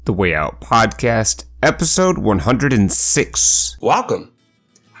The Way Out Podcast, episode 106. Welcome.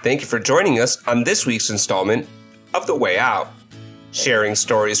 Thank you for joining us on this week's installment of The Way Out, sharing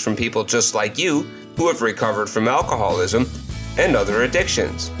stories from people just like you who have recovered from alcoholism and other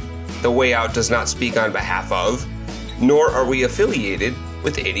addictions. The Way Out does not speak on behalf of, nor are we affiliated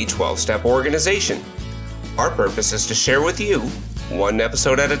with any 12-step organization. Our purpose is to share with you, one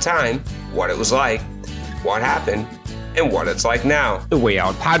episode at a time, what it was like, what happened, and what it's like now. The Way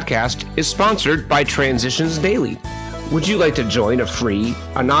Out Podcast is sponsored by Transitions Daily. Would you like to join a free,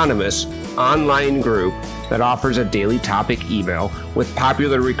 anonymous, online group that offers a daily topic email with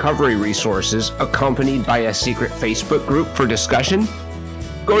popular recovery resources accompanied by a secret Facebook group for discussion?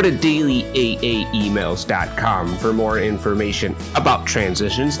 Go to dailyaaemails.com for more information about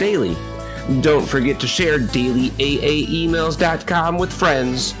Transitions Daily. Don't forget to share dailyaaemails.com with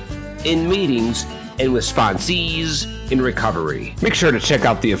friends, in meetings, and with sponsees in recovery. Make sure to check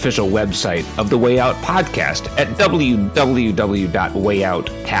out the official website of The Way Out Podcast at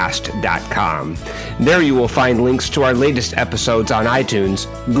www.wayoutcast.com. There you will find links to our latest episodes on iTunes,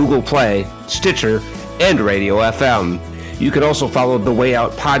 Google Play, Stitcher, and Radio FM. You can also follow The Way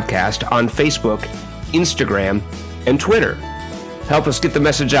Out Podcast on Facebook, Instagram, and Twitter. Help us get the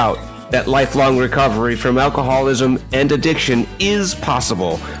message out that lifelong recovery from alcoholism and addiction is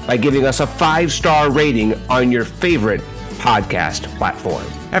possible by giving us a 5-star rating on your favorite podcast platform.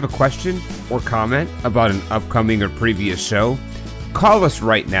 Have a question or comment about an upcoming or previous show? Call us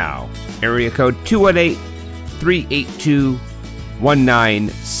right now. Area code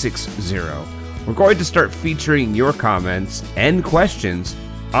 218-382-1960. We're going to start featuring your comments and questions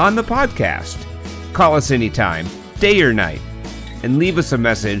on the podcast. Call us anytime, day or night, and leave us a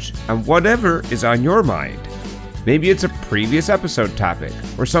message on whatever is on your mind. Maybe it's a previous episode topic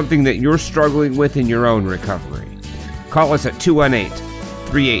or something that you're struggling with in your own recovery. Call us at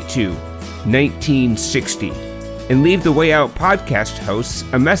 218-382-1960 and leave the Way Out Podcast hosts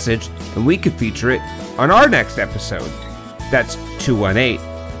a message and we could feature it on our next episode. That's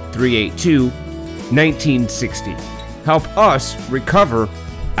 218-382-1960. Help us recover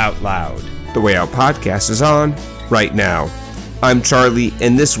out loud. The Way Out Podcast is on right now. I'm Charlie,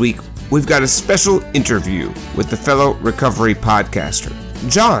 and this week we've got a special interview with the fellow recovery podcaster,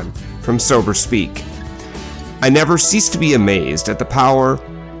 John from Sober Speak. I never cease to be amazed at the power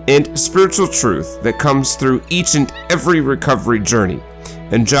and spiritual truth that comes through each and every recovery journey,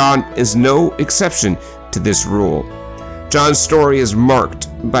 and John is no exception to this rule. John's story is marked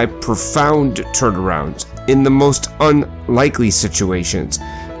by profound turnarounds in the most unlikely situations,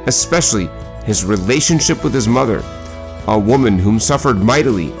 especially his relationship with his mother, a woman whom suffered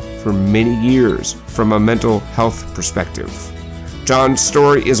mightily for many years from a mental health perspective. John's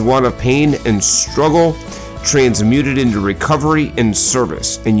story is one of pain and struggle transmuted into recovery and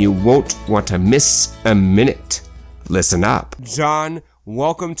service, and you won't want to miss a minute. Listen up. John,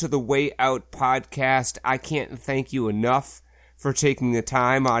 welcome to the Way Out Podcast. I can't thank you enough for taking the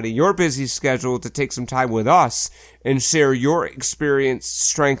time out of your busy schedule to take some time with us and share your experience,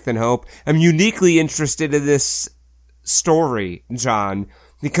 strength, and hope. I'm uniquely interested in this story, John,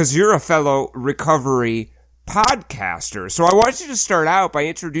 because you're a fellow recovery podcaster. So I want you to start out by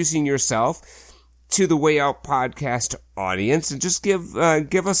introducing yourself to the Way Out Podcast audience and just give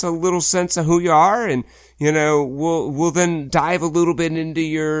us a little sense of who you are, and we'll then dive a little bit into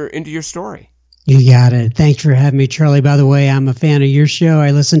your story. You got it. Thanks for having me, Charlie. By the way, I'm a fan of your show.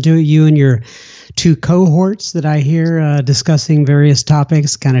 I listen to it. You and your 2 cohorts that I hear discussing various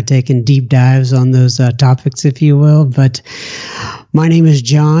topics, kind of taking deep dives on those topics, if you will. But my name is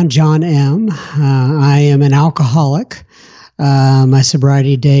John M. I am an alcoholic. My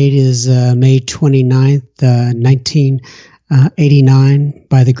sobriety date is May 29th, 1989,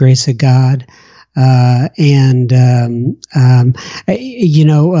 by the grace of God.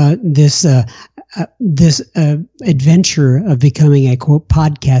 This adventure of becoming a quote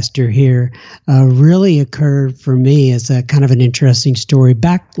podcaster here really occurred for me as a kind of an interesting story.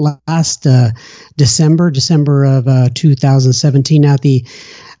 Back last December of 2017,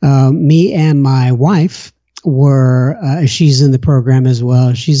 me and my wife were, she's in the program as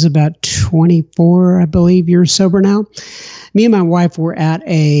well. She's about 24, I believe, years sober now. Me and my wife were at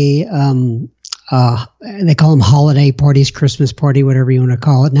a they call them holiday parties, Christmas party, whatever you want to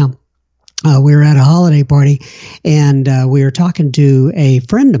call it now. We were at a holiday party, and we were talking to a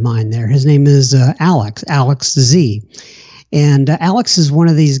friend of mine there. His name is Alex Z. And Alex is one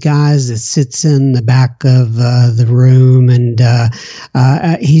of these guys that sits in the back of the room, and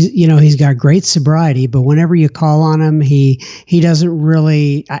he's got great sobriety. But whenever you call on him, he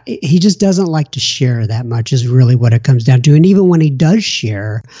just doesn't like to share that much. Is really what it comes down to. And even when he does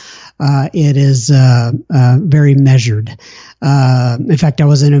share, it is very measured. In fact, I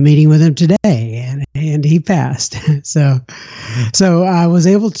was in a meeting with him today, and he passed. So I was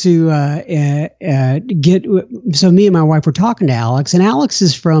able to get. So me and my wife were talking to Alex, and Alex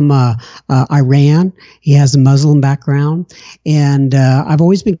is from Iran. He has a Muslim background, and I've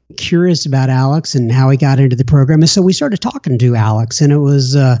always been curious about Alex and how he got into the program. And so we started talking to Alex, and it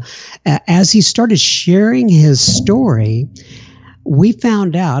was as he started sharing his story, we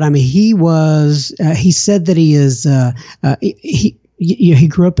found out. I mean, he said that he is. He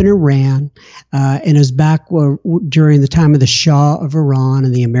grew up in Iran, and it was back during the time of the Shah of Iran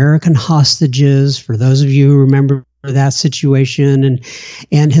and the American hostages. For those of you who remember that situation,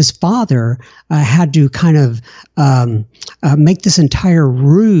 and his father had to kind of make this entire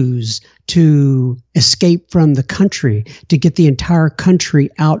ruse to escape from the country, to get the entire country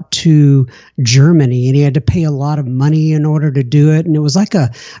out to Germany, and he had to pay a lot of money in order to do it. And it was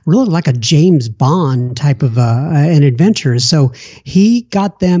really like a James Bond type of an adventure. So he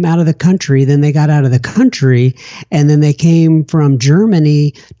got them out of the country, then they got out of the country, and then they came from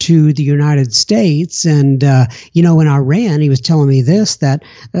Germany to the United States. And in Iran, he was telling me this, that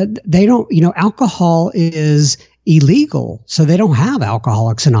they don't, alcohol is illegal, so they don't have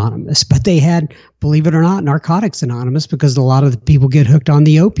Alcoholics Anonymous, but they had, believe it or not, Narcotics Anonymous, because a lot of the people get hooked on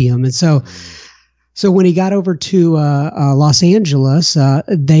the opium. And so when he got over to Los Angeles,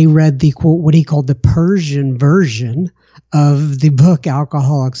 they read the quote, what he called the Persian version of the book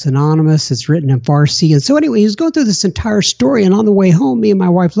Alcoholics Anonymous. It's written in Farsi. And so anyway, he was going through this entire story, and on the way home, me and my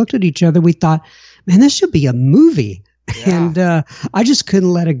wife looked at each other. We thought, man, this should be a movie. Yeah. And I just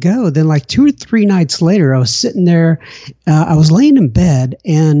couldn't let it go. Then like 2 or 3 nights later, I was sitting there, I was laying in bed,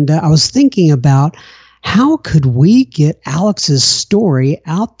 and I was thinking about how could we get Alex's story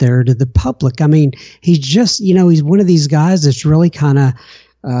out there to the public? I mean, he's just, he's one of these guys that's really kind of,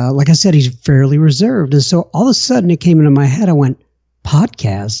 like I said, he's fairly reserved. And so all of a sudden it came into my head. I went,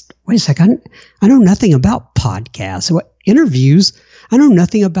 podcast? Wait a second. I know nothing about podcasts. What interviews? I know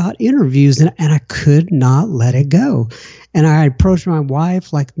nothing about interviews, and I could not let it go. And I approached my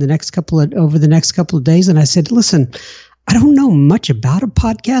wife over the next couple of days, and I said, listen, I don't know much about a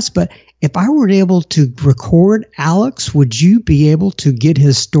podcast, but if I were able to record Alex, would you be able to get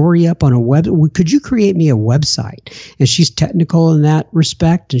his story up on a web? Could you create me a website? And she's technical in that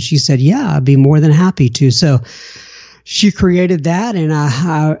respect. And she said, yeah, I'd be more than happy to. So she created that, and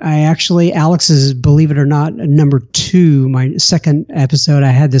I actually, Alex is, believe it or not, number 2. My second episode,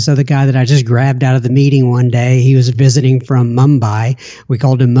 I had this other guy that I just grabbed out of the meeting one day. He was visiting from Mumbai. We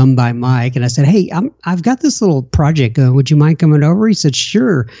called him Mumbai Mike, and I said, hey, I've got this little project. Would you mind coming over? He said,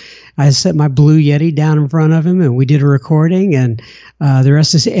 sure. I set my Blue Yeti down in front of him, and we did a recording, and the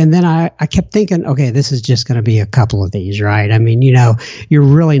rest is. And then I kept thinking, okay, this is just going to be a couple of these, right? I mean, you're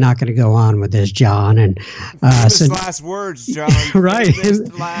really not going to go on with this, John. And last words, John. Right.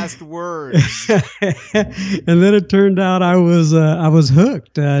 Last words. And then it turned out I was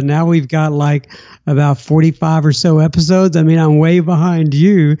hooked. Now we've got like about 45 or so episodes. I mean, I'm way behind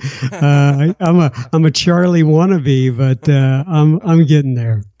you. I'm a Charlie wannabe, but I'm getting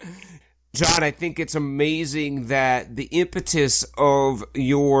there. John, I think it's amazing that the impetus of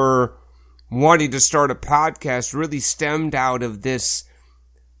your wanting to start a podcast really stemmed out of this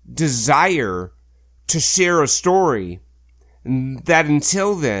desire to share a story that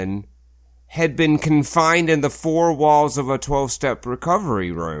until then had been confined in the 4 walls of a 12-step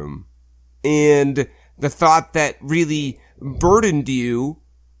recovery room. And the thought that really burdened you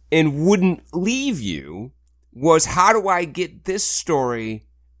and wouldn't leave you was, how do I get this story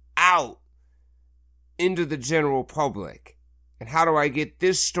out into the general public? And how do I get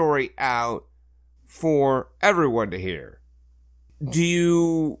this story out for everyone to hear? Do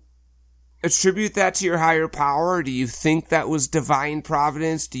you attribute that to your higher power? Do you think that was divine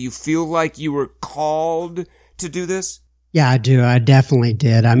providence? Do you feel like you were called to do this? Yeah, I do. I definitely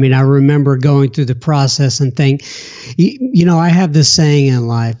did. I mean, I remember going through the process and think, I have this saying in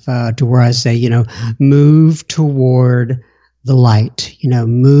life to where I say, move toward the light,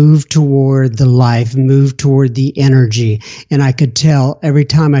 move toward the life, move toward the energy. And I could tell every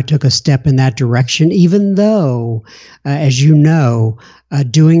time I took a step in that direction, even though, as you know,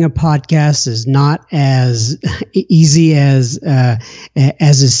 doing a podcast is not as easy as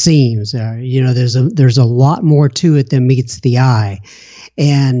it seems. There's a lot more to it than meets the eye.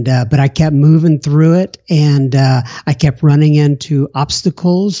 And but I kept moving through it, and I kept running into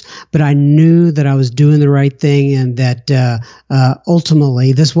obstacles. But I knew that I was doing the right thing, and that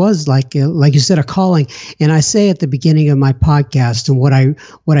ultimately this was like you said, a calling. And I say at the beginning of my podcast, and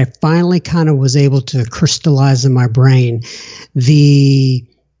what I finally kind of was able to crystallize in my brain, the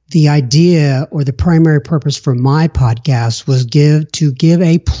idea or the primary purpose for my podcast was to give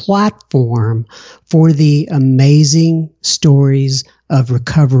a platform for the amazing stories of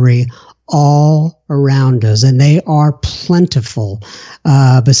recovery all around us, and they are plentiful.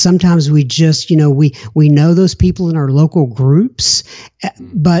 But sometimes we just, we know those people in our local groups,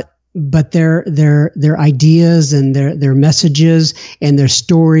 but their ideas and their messages and their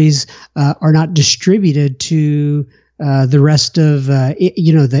stories are not distributed to the rest of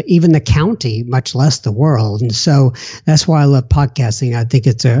even the county, much less the world. And so that's why I love podcasting. I think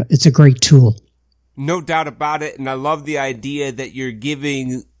it's a great tool. No doubt about it. And I love the idea that you're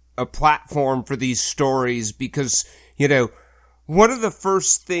giving a platform for these stories, because, one of the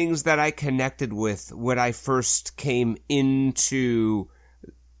first things that I connected with when I first came into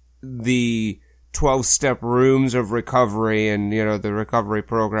the 12-step rooms of recovery and, the recovery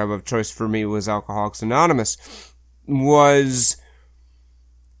program of choice for me was Alcoholics Anonymous, was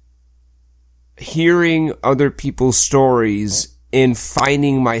hearing other people's stories and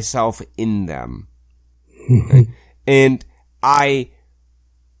finding myself in them. And I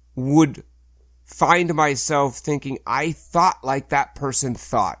would find myself thinking, I thought like that person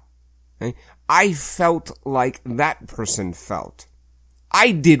thought. I felt like that person felt.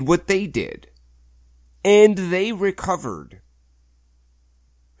 I did what they did. And they recovered.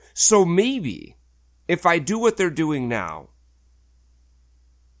 So maybe if I do what they're doing now,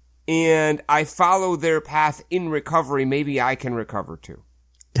 and I follow their path in recovery, maybe I can recover too.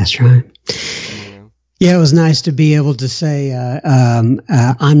 That's right. Yeah, it was nice to be able to say,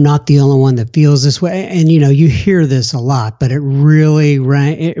 I'm not the only one that feels this way. And, you hear this a lot, but it really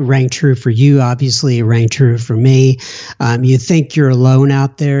rang true for you. Obviously, it rang true for me. You think you're alone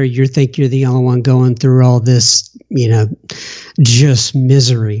out there. You think you're the only one going through all this, just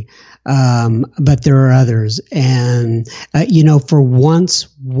misery. But there are others. And, for once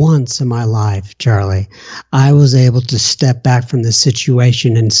in my life, Charlie, I was able to step back from the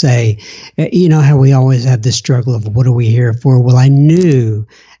situation and say, how we always have this struggle of what are we here for? Well, I knew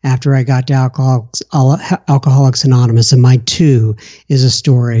after I got to Alcoholics Anonymous, and my two is a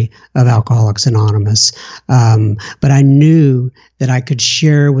story of Alcoholics Anonymous. But I knew that I could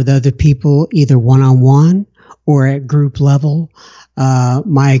share with other people, either one-on-one or at group level,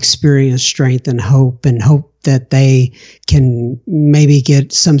 my experience, strength, and hope that they can maybe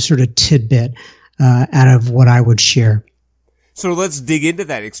get some sort of tidbit out of what I would share. So let's dig into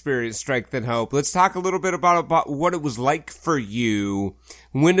that experience, strength, and hope. Let's talk a little bit about what it was like for you.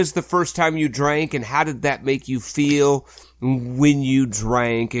 When is the first time you drank, and how did that make you feel when you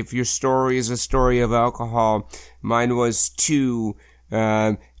drank? If your story is a story of alcohol, mine was too.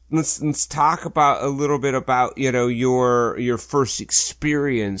 Let's talk about a little bit about, your first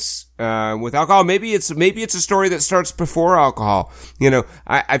experience, with alcohol. Maybe it's a story that starts before alcohol.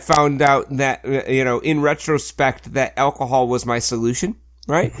 I found out that, in retrospect, that alcohol was my solution,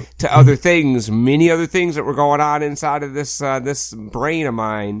 right? To other things, many other things that were going on inside of this brain of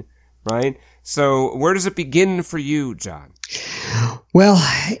mine, right? So where does it begin for you, John? Well,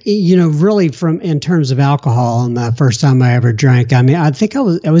 really in terms of alcohol, and the first time I ever drank, I think I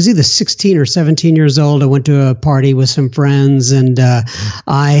was either 16 or 17 years old. I went to a party with some friends, and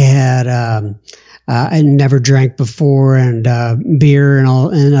I had I never drank before, and beer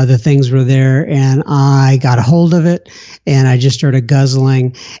and other things were there, and I got a hold of it, and I just started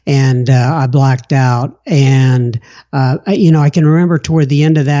guzzling, and I blacked out, and I can remember toward the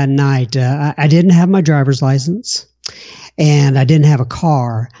end of that night, I didn't have my driver's license. And I didn't have a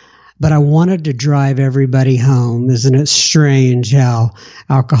car, but I wanted to drive everybody home. Isn't it strange how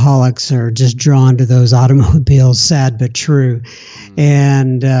alcoholics are just drawn to those automobiles? Sad but true.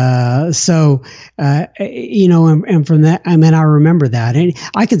 And and from that, I remember that. And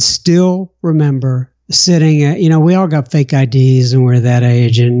I can still remember sitting at, we all got fake IDs and we're that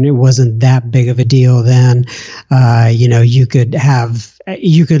age, and it wasn't that big of a deal then.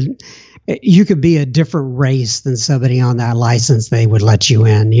 you could be a different race than somebody on that license, they would let you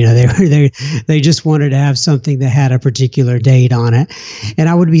in. They just wanted to have something that had a particular date on it. And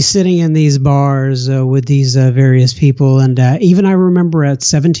I would be sitting in these bars with these various people. And even I remember at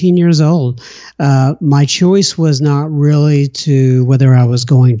 17 years old, my choice was not really to whether I was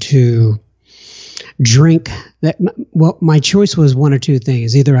going to drink. My choice was one or two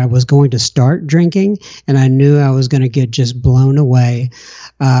things. Either I was going to start drinking and I knew I was going to get just blown away,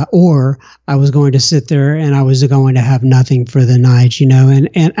 or I was going to sit there and I was going to have nothing for the night,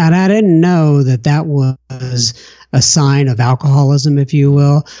 and I didn't know that was a sign of alcoholism, if you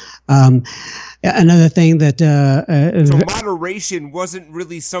will. Another thing that so moderation wasn't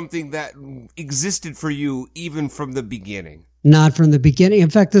really something that existed for you even from the beginning. Not from the beginning.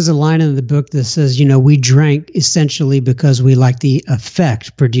 In fact, there's a line in the book that says, we drank essentially because we like the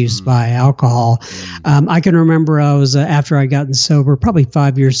effect produced by alcohol. I can remember I was, after I gotten sober, probably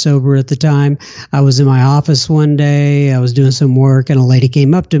 5 years sober at the time, I was in my office one day, I was doing some work, and a lady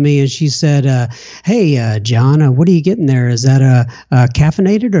came up to me and she said, hey, John, what are you getting there? Is that a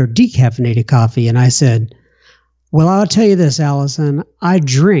caffeinated or decaffeinated coffee? And I said, well, I'll tell you this, Allison, I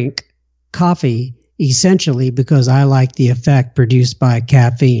drink coffee essentially because I like the effect produced by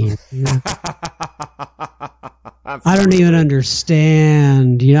caffeine. I don't even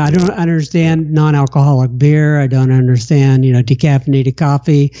understand. I don't understand non-alcoholic beer. I don't understand, decaffeinated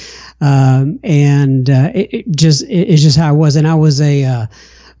coffee. It's just how I was. And I was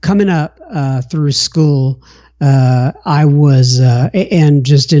coming up through school. I was, and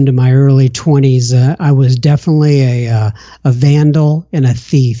just into my early 20s, I was definitely a vandal and a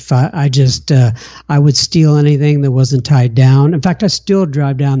thief. I would steal anything that wasn't tied down. In fact, I still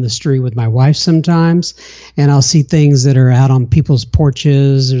drive down the street with my wife sometimes, and I'll see things that are out on people's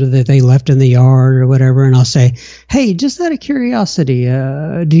porches or that they left in the yard or whatever, and I'll say, hey, just out of curiosity,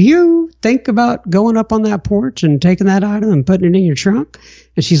 do you think about going up on that porch and taking that item and putting it in your trunk?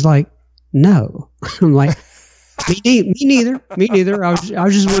 And she's like, no. I'm like, Me neither. I was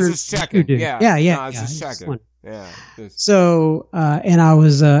just wondering. Just checking. Yeah. I was just checking. Yeah. So, and I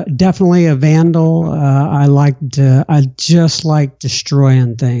was definitely a vandal. I just like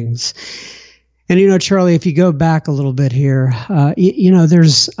destroying things. And Charlie, if you go back a little bit here,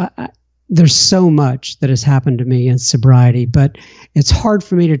 there's so much that has happened to me in sobriety, but it's hard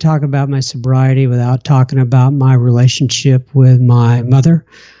for me to talk about my sobriety without talking about my relationship with my mother.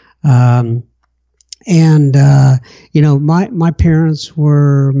 My parents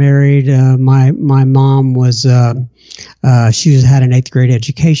were married. My mom was, she had an 8th grade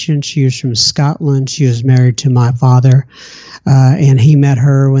education. She was from Scotland. She was married to my father. And he met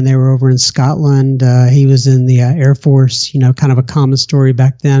her when they were over in Scotland. He was in the Air Force, kind of a common story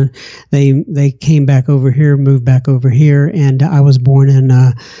back then. They came back over here, moved back over here, and I was born in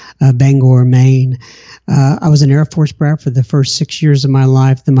Bangor, Maine. I was an Air Force brat for the first 6 years of my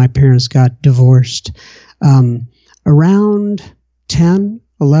life. Then my parents got divorced. Around 10,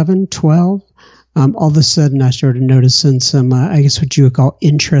 11, 12, all of a sudden I started noticing some, I guess what you would call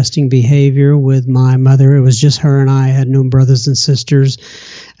interesting behavior with my mother. It was just her and I had no brothers and sisters.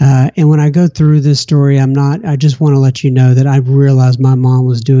 And when I go through this story, I just want to let you know that I realized my mom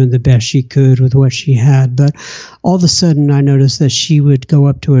was doing the best she could with what she had. But all of a sudden I noticed that she would go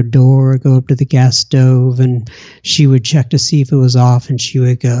up to a door, go up to the gas stove, and she would check to see if it was off. And she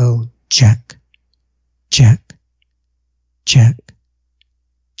would go, check, check, check,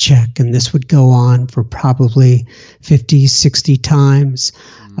 check. And this would go on for probably 50, 60 times.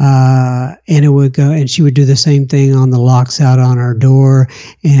 And it would go, and she would do the same thing on the locks out on our door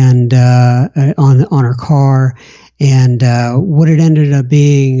and on her car. And what it ended up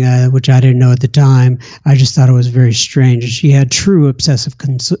being, which I didn't know at the time, I just thought it was very strange. She had true obsessive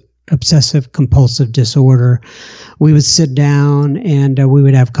compulsive disorder. We would sit down and we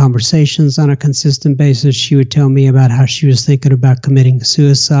would have conversations on a consistent basis. She would tell me about how she was thinking about committing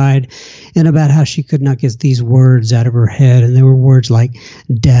suicide and about how she could not get these words out of her head. And there were words like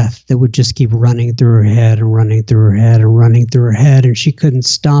death that would just keep running through her head and running through her head and running through her head, and she couldn't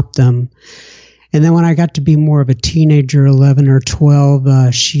stop them. And then when I got to be more of a teenager, 11 or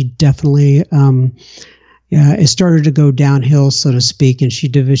 12, she definitely it started to go downhill, so to speak. And she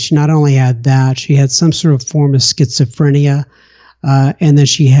not only had that, she had some sort of form of schizophrenia, and then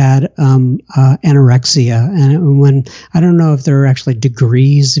she had anorexia. And I don't know if there are actually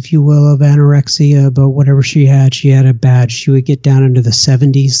degrees, if you will, of anorexia, but whatever she had a bad. She would get down into the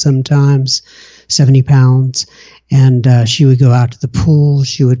 70s sometimes, 70 pounds. And she would go out to the pool.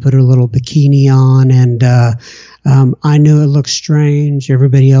 She would put her little bikini on, and I knew it looked strange.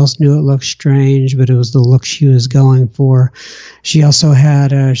 Everybody else knew it looked strange, but it was the look she was going for. She also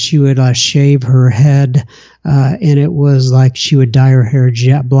had, she would shave her head, and it was like she would dye her hair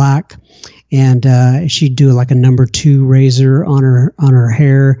jet black. And she'd do like a number 2 razor on her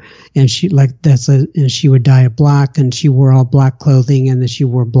hair, and she would dye it black, and she wore all black clothing, and then she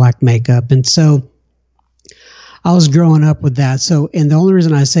wore black makeup. And so I was growing up with that. So, and the only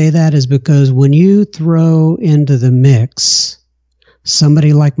reason I say that is because when you throw into the mix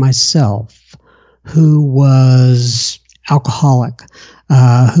somebody like myself, who was alcoholic,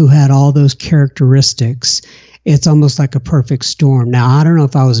 who had all those characteristics, it's almost like a perfect storm. Now, I don't know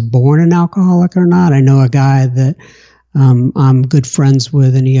if I was born an alcoholic or not. I know a guy that I'm good friends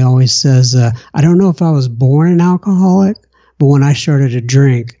with, and he always says, I don't know if I was born an alcoholic, but when I started to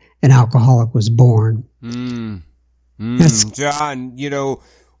drink, an alcoholic was born. John, you know,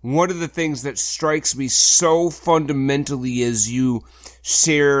 one of the things that strikes me so fundamentally as you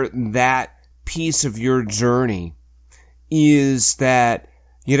share that piece of your journey is that,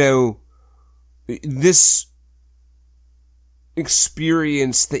 you know, this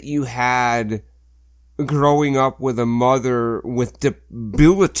experience that you had growing up with a mother with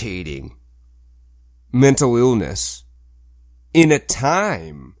debilitating mental illness in a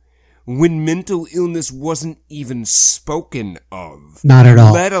time when mental illness wasn't even spoken of. Not at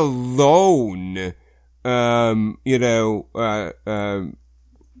all. Let alone,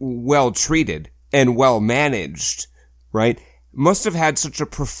 well treated and well managed, right? Must have had such a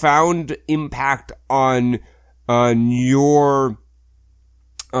profound impact on your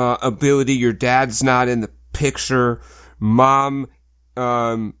ability. Your dad's not in the picture. Mom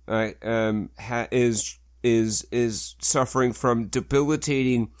is suffering from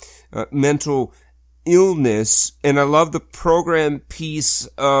debilitating mental illness, and I love the program piece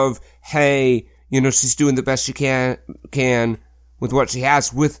of, hey, you know, she's doing the best she can with what she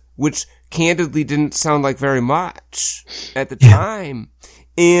has, with which candidly didn't sound like very much at the time.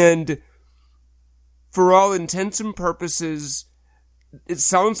 And for all intents and purposes, it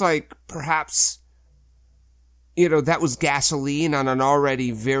sounds like perhaps, you know, that was gasoline on an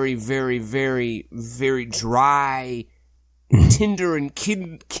already very, very, very, very dry tinder and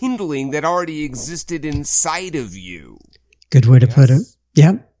kindling that already existed inside of you. Good way to put it.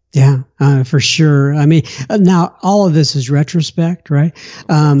 Yep. Yeah, for sure. I mean, now all of this is retrospect, right?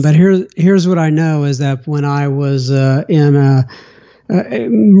 But here's what I know is that when I was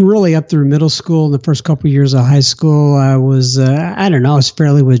really up through middle school and the first couple of years of high school, I was, I was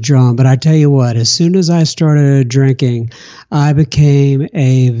fairly withdrawn. But I tell you what, as soon as I started drinking, I became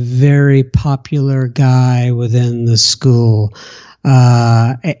a very popular guy within the school.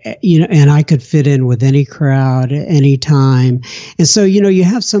 And I could fit in with any crowd, any time. And so, you know, you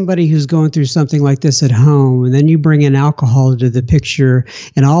have somebody who's going through something like this at home, and then you bring in alcohol into the picture,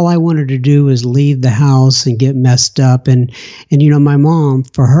 and all I wanted to do was leave the house and get messed up. And you know, my mom,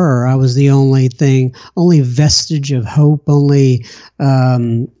 for her, I was the only vestige of hope, only,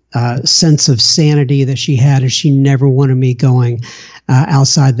 sense of sanity that she had, is she never wanted me going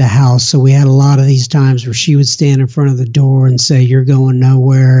outside the house. So we had a lot of these times where she would stand in front of the door and say, "You're going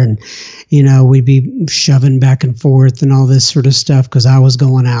nowhere," and you know, we'd be shoving back and forth and all this sort of stuff because I was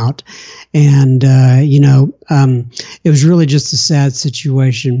going out. And it was really just a sad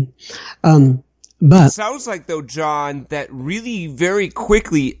situation. But it sounds like, though, John, that really very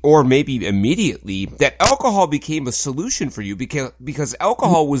quickly, or maybe immediately, that alcohol became a solution for you because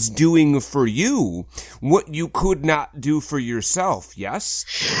alcohol was doing for you what you could not do for yourself, yes?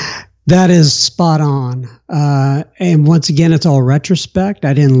 That is spot on. And once again, it's all retrospect.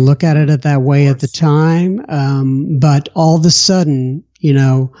 I didn't look at it that way at the time. But all of a sudden, you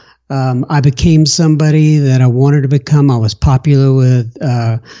know, I became somebody that I wanted to become. I was popular with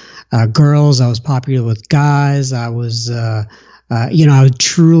girls. I was popular with guys. I was, I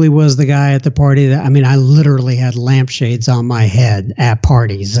truly was the guy at the party. I literally had lampshades on my head at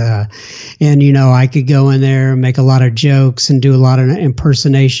parties. And, you know, I could go in there and make a lot of jokes and do a lot of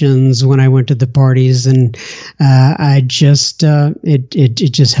impersonations when I went to the parties. And it just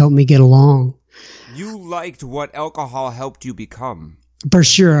helped me get along. You liked what alcohol helped you become. For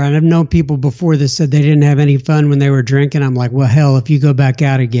sure. And I've known people before that said they didn't have any fun when they were drinking. I'm like, well, hell, if you go back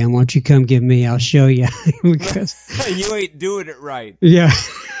out again, why don't you come get me? I'll show you. Because you ain't doing it right. Yeah.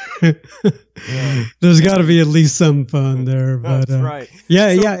 There's got to be at least some fun there. But, that's right.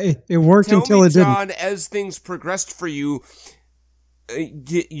 Yeah, so it worked until it didn't. John, as things progressed for you,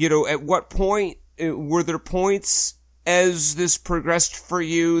 you know, at what point were there points as this progressed for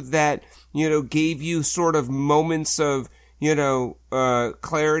you that, you know, gave you sort of moments of,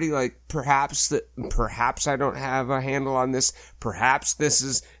 clarity, like perhaps I don't have a handle on this. Perhaps this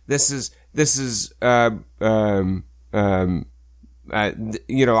is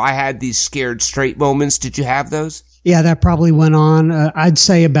I had these scared straight moments. Did you have those? Yeah, that probably went on. I'd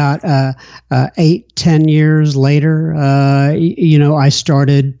say about 8-10 years later. I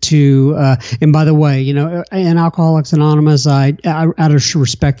started to. And by the way, in Alcoholics Anonymous, I out of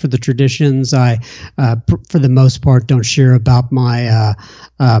respect for the traditions, I, for the most part, don't share about my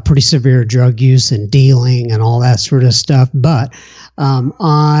pretty severe drug use and dealing and all that sort of stuff. But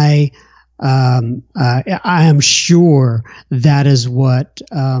I am sure that is what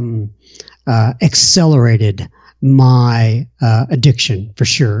accelerated my addiction, for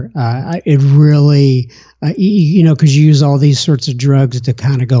sure. It really, because you use all these sorts of drugs to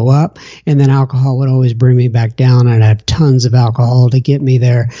kind of go up, and then alcohol would always bring me back down, and I'd have tons of alcohol to get me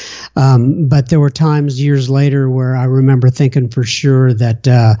there. But there were times years later where I remember thinking for sure that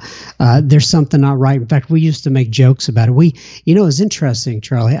there's something not right. In fact, we used to make jokes about it. It was interesting,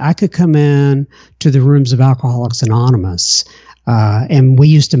 Charlie. I could come in to the rooms of Alcoholics Anonymous, and we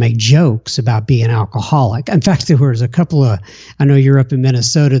used to make jokes about being alcoholic. In fact, there was a couple of, I know you're up in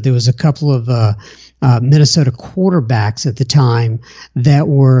Minnesota, there was a couple of Minnesota quarterbacks at the time that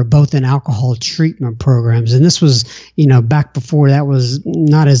were both in alcohol treatment programs. And this was, back before that was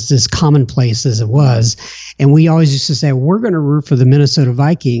not as commonplace as it was. And we always used to say, we're going to root for the Minnesota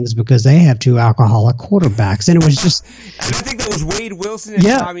Vikings because they have 2 alcoholic quarterbacks. And it was just... And I think that was Wade Wilson and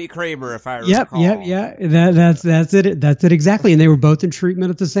Tommy Kramer, if I recall. Yeah. That's it. That's it exactly. And they were both in treatment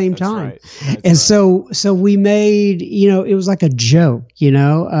at the same time. That's right. So we made, it was like a joke,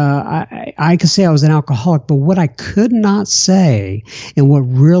 I could say I was an alcoholic, but what I could not say and what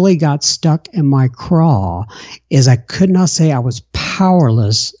really got stuck in my craw is I could not say I was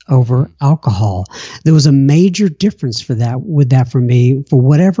powerless over alcohol. There was a major difference for me for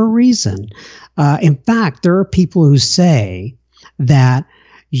whatever reason. In fact, there are people who say that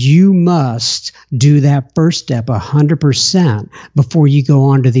you must do that first step 100% before you go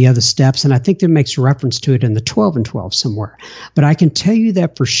on to the other steps. And I think there makes reference to it in the 12 and 12 somewhere. But I can tell you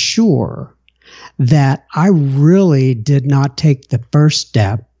that for sure that I really did not take the first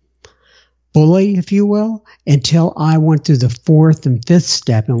step fully, if you will, until I went through the 4th and 5th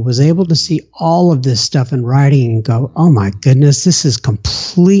step and was able to see all of this stuff in writing and go, oh my goodness, this is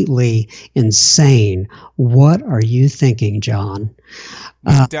completely insane. What are you thinking, John?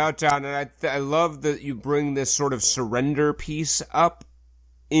 No doubt, John, and I love that you bring this sort of surrender piece up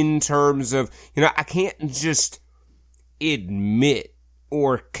in terms of, I can't just admit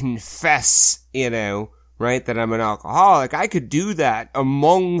or confess, right, that I'm an alcoholic. I could do that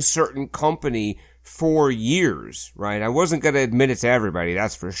among certain company for years, right? I wasn't going to admit it to everybody,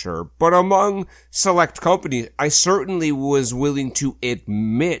 that's for sure. But among select companies, I certainly was willing to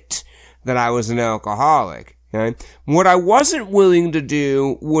admit that I was an alcoholic. Okay? What I wasn't willing to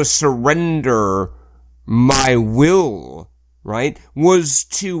do was surrender my will, right? Was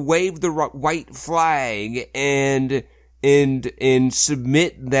to wave the white flag and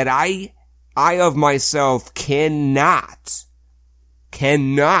submit that I of myself cannot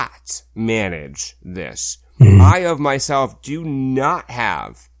manage this. I of myself do not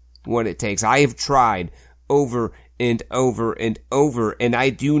have what it takes. I have tried over and over and over, and I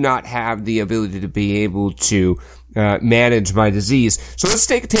do not have the ability to be able to manage my disease. So let's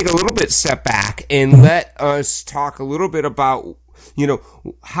take a little bit step back and let us talk a little bit about,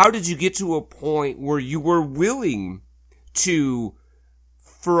 how did you get to a point where you were willing to,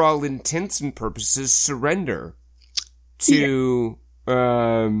 for all intents and purposes, surrender to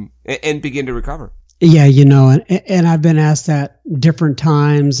and begin to recover? Yeah, and I've been asked that different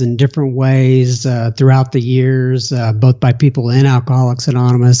times in different ways throughout the years, both by people in Alcoholics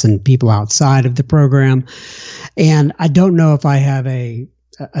Anonymous and people outside of the program. And I don't know if I have a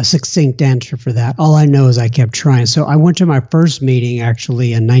succinct answer for that. All I know is I kept trying. So I went to my first meeting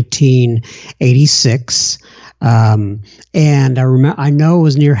actually in 1986. And I know it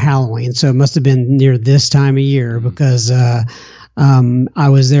was near Halloween, so it must have been near this time of year because I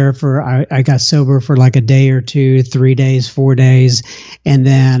was there I got sober for like a day or two, 3 days, 4 days. And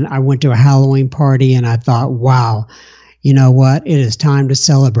then I went to a Halloween party and I thought, wow, you know what? It is time to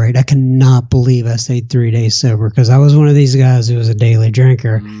celebrate. I cannot believe I stayed 3 days sober because I was one of these guys who was a daily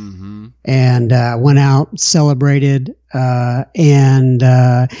drinker. Mm-hmm. And went out, celebrated. Here's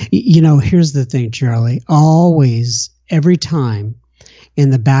the thing, Charlie. Always, every time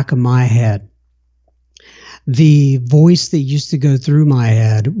in the back of my head, the voice that used to go through my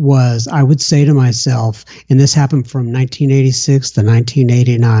head was, I would say to myself, and this happened from 1986 to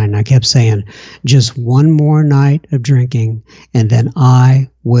 1989, I kept saying, just one more night of drinking, and then I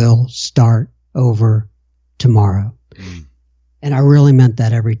will start over tomorrow. And I really meant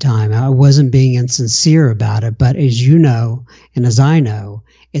that every time. I wasn't being insincere about it, but as you know, and as I know,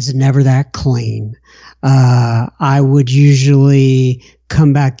 it's never that clean. I would usually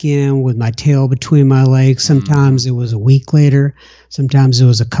come back in with my tail between my legs. Sometimes it was a week later. Sometimes it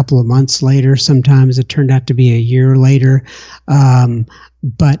was a couple of months later. Sometimes it turned out to be a year later.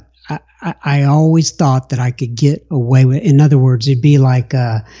 But I always thought that I could get away with it. In other words, it'd be like,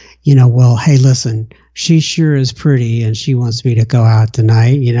 well, hey, listen, she sure is pretty and she wants me to go out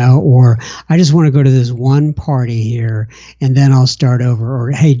tonight, or I just want to go to this one party here and then I'll start over.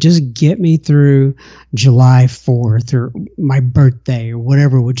 Or, hey, just get me through July 4th or my birthday or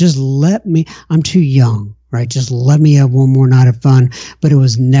whatever. Just let me, I'm too young, right? Just let me have one more night of fun. But it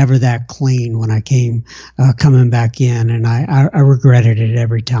was never that clean when I came coming back in, and I regretted it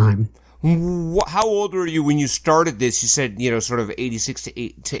every time. How old were you when you started this? You said, sort of 86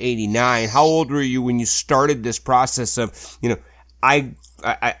 to 89. How old were you when you started this process of, I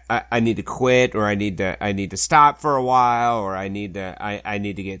need to quit, or I need to stop for a while, or I need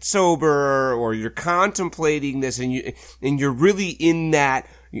to get sober, or you're contemplating this and you're really in that,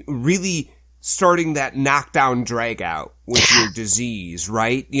 really starting that knockdown drag out with your disease,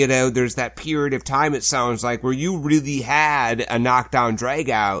 right? There's that period of time, it sounds like, where you really had a knockdown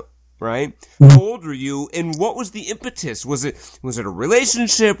drag out. Right? How old were you, and what was the impetus? Was it a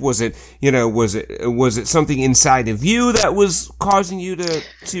relationship? Was it something inside of you that was causing you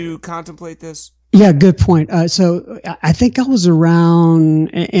to contemplate this? Yeah, good point. So I think I was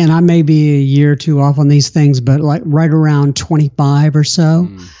around, and I may be a year or two off on these things, but like right around 25 or so.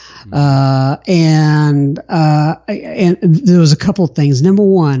 And there was a couple of things. Number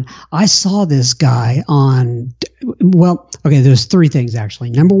one, I saw this guy there's three things actually.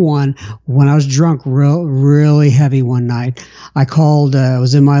 Number one, when I was drunk really heavy one night, I called, I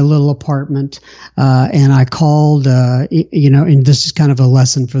was in my little apartment, and I called, and this is kind of a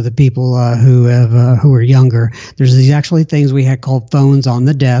lesson for the people who are younger. There's these actually things we had called phones on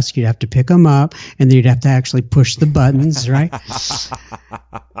the desk. You'd have to pick them up, and then you'd have to actually push the buttons, right?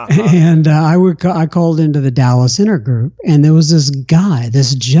 And I called into the Dallas Intergroup, and there was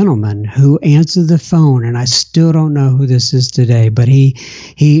this gentleman who answered the phone, and I still don't know who this is today, but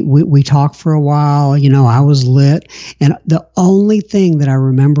we talked for a while. I was lit, and the only thing that I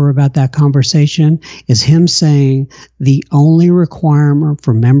remember about that conversation is him saying the only requirement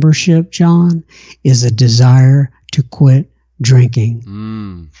for membership, John, is a desire to quit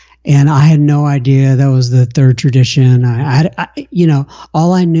drinking. And I had no idea that was the third tradition.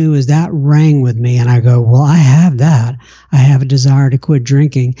 All I knew is that rang with me, and I go, well, I have that. I have a desire to quit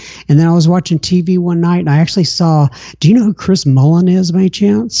drinking. And then I was watching TV one night, and I actually saw, do you know who Chris Mullin is by any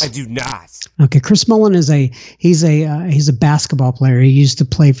chance? I do not. Okay, Chris Mullin is he's a basketball player. He used to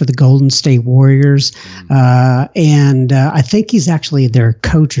play for the Golden State Warriors, and I think he's actually their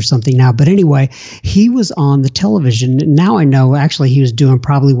coach or something now. But anyway, he was on the television. Now I know actually he was doing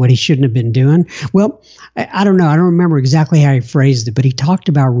probably what he shouldn't have been doing. Well, I don't know. I don't remember exactly how he phrased it, but he talked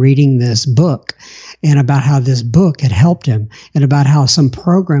about reading this book and about how this book had helped him and about how some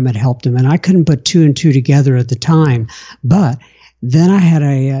program had helped him. And I couldn't put two and two together at the time, but then I had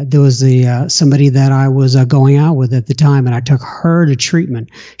somebody that I was going out with at the time, and I took her to treatment.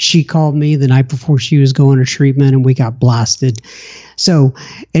 She called me the night before she was going to treatment, and we got blasted. So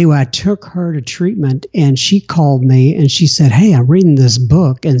anyway, I took her to treatment, and she called me and she said, hey, I'm reading this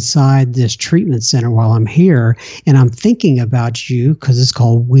book inside this treatment center while I'm here, and I'm thinking about you because it's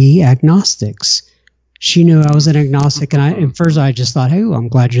called We Agnostics. She knew I was an agnostic, and at first I just thought, hey, I'm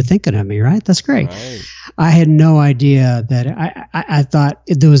glad you're thinking of me, right? That's great. Right. I had no idea that I thought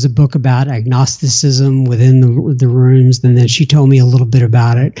there was a book about agnosticism within the rooms, and then she told me a little bit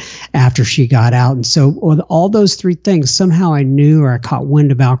about it after she got out. And so all those three things, somehow I knew, or I caught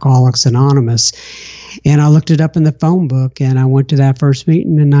wind of Alcoholics Anonymous. And I looked it up in the phone book, and I went to that first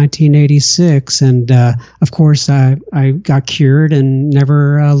meeting in 1986. And of course, I got cured and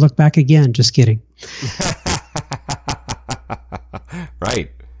never looked back again. Just kidding. Right.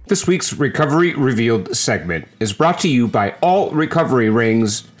 This week's Recovery Revealed segment is brought to you by All Recovery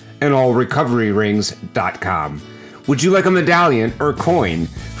Rings and allrecoveryrings.com. Would you like a medallion or coin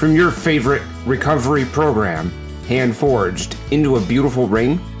from your favorite recovery program hand forged into a beautiful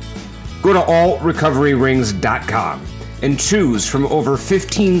ring? Go to allrecoveryrings.com and choose from over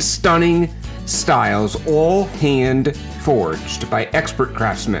 15 stunning styles, all hand forged by expert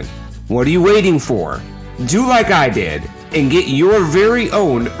craftsmen. What are you waiting for? Do like I did and get your very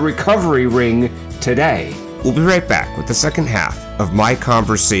own recovery ring today. We'll be right back with the second half of my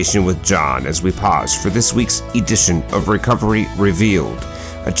conversation with John as we pause for this week's edition of Recovery Revealed,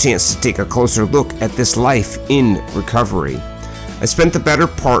 a chance to take a closer look at this life in recovery. I spent the better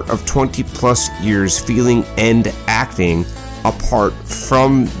part of 20 plus years feeling and acting apart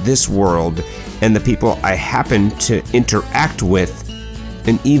from this world and the people I happen to interact with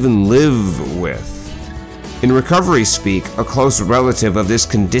and even live with. In recovery speak, a close relative of this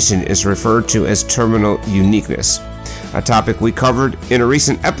condition is referred to as terminal uniqueness, a topic we covered in a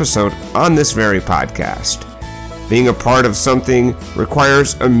recent episode on this very podcast. Being a part of something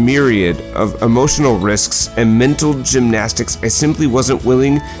requires a myriad of emotional risks and mental gymnastics I simply wasn't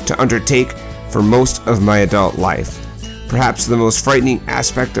willing to undertake for most of my adult life. Perhaps the most frightening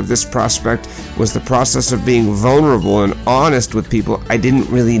aspect of this prospect was the process of being vulnerable and honest with people I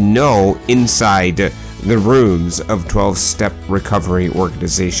didn't really know inside the rooms of 12-step recovery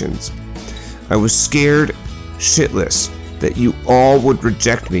organizations. I was scared shitless that you all would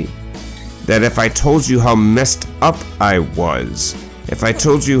reject me, that if I told you how messed up I was, if I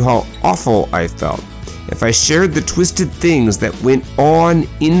told you how awful I felt, if I shared the twisted things that went on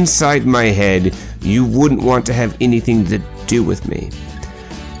inside my head, you wouldn't want to have anything to do with me.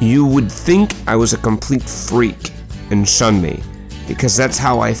 You would think I was a complete freak and shun me, because that's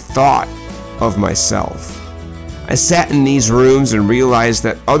how I thought of myself. I sat in these rooms and realized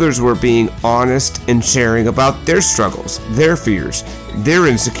that others were being honest and sharing about their struggles, their fears, their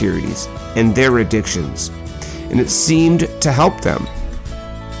insecurities, and their addictions, and it seemed to help them.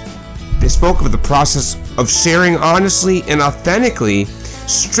 They spoke of the process of sharing honestly and authentically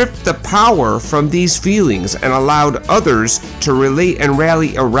stripped the power from these feelings and allowed others to relate and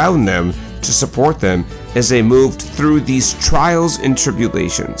rally around them to support them as they moved through these trials and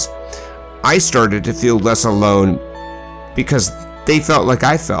tribulations. I started to feel less alone because they felt like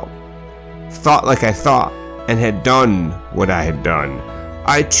I felt, thought like I thought, and had done what I had done.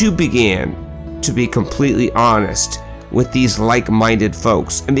 I too began to be completely honest with these like-minded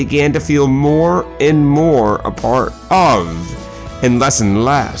folks and began to feel more and more a part of and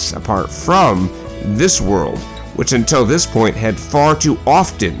less apart from this world, which until this point had far too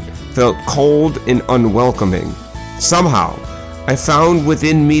often felt cold and unwelcoming. Somehow, I found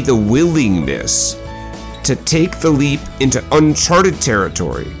within me the willingness to take the leap into uncharted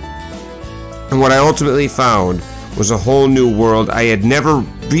territory. And what I ultimately found was a whole new world I had never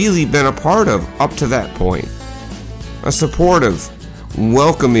really been a part of up to that point. A supportive,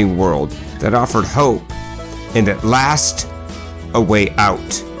 welcoming world that offered hope and at last, a way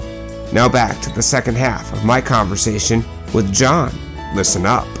out. Now back to the second half of my conversation with John. Listen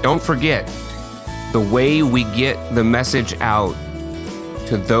up. Don't forget, the way we get the message out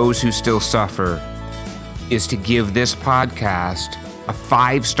to those who still suffer is to give this podcast a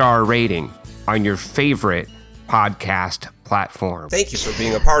 5-star rating on your favorite podcast platform. Thank you for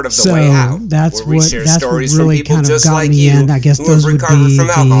being a part of The Way Out, that's where we share stories really from people kind of just got like me you in. I guess who those have would recovered be from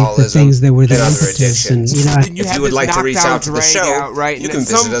the alcoholism things that were the and other impetus. And, addictions. You if you would like to reach out to the show, you can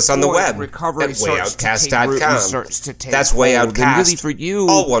visit us on the web at wayoutcast.com. That's wayoutcast, really for you,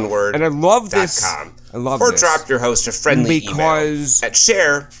 all one word, and I love this. I love or this. Drop your host a friendly email at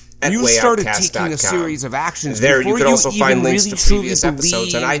share@wayoutcast.com. You started taking a series of actions. There you can also find links really to previous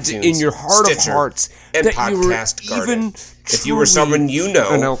episodes on iTunes, in your heart Stitcher, of hearts, and that Podcast you were Garden. even If you were someone you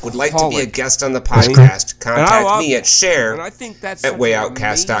know would like to be a guest on the podcast, That's contact me at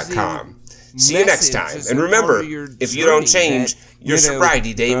share@wayoutcast.com. See you next time. And remember, if you don't change, your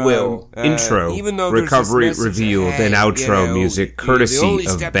sobriety date will. Intro, Recovery Revealed, and outro music courtesy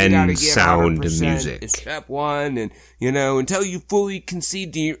of Ben Sound Music. Is step one, and until you fully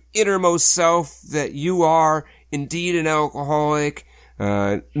concede to your innermost self that you are indeed an alcoholic,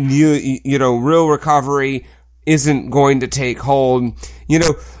 real recovery isn't going to take hold.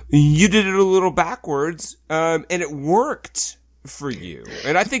 You did it a little backwards, and it worked for you.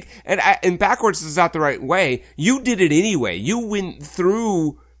 And I think, and backwards is not the right way. You did it anyway. You went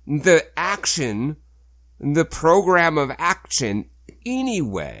through the action, the program of action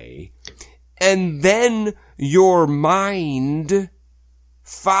anyway. And then your mind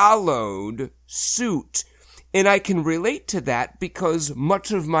followed suit. And I can relate to that because much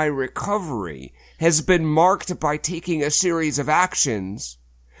of my recovery has been marked by taking a series of actions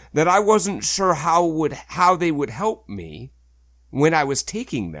that I wasn't sure how they would help me when I was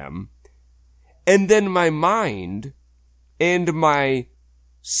taking them, and then my mind and my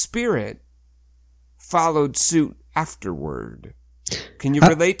spirit followed suit afterward. Can you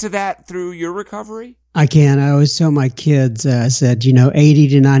relate to that through your recovery? I can. I always tell my kids, I said, 80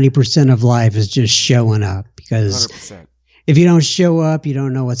 to 90% of life is just showing up, because 100%. if you don't show up, you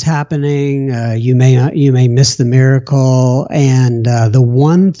don't know what's happening. You may miss the miracle. And the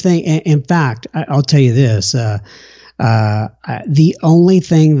one thing, in fact, I'll tell you this, the only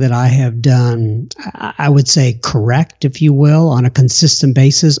thing that I have done, I would say correct, if you will, on a consistent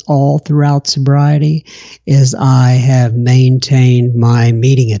basis all throughout sobriety, is I have maintained my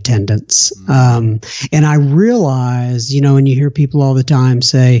meeting attendance. And I realize, and you hear people all the time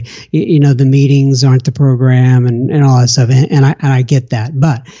say, the meetings aren't the program and all that stuff. And I get that.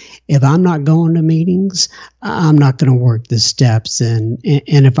 But if I'm not going to meetings, I'm not going to work the steps. And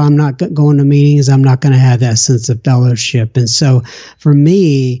if I'm not going to meetings, I'm not going to have that sense of fellowship. And so for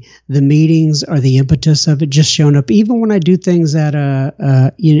me, the meetings are the impetus of it, just showing up. Even when I do things at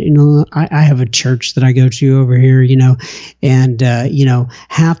I have a church that I go to over here, and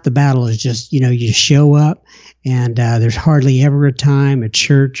half the battle is just, you show up, and there's hardly ever a time at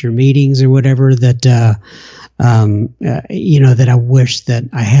church or meetings or whatever that, that I wish that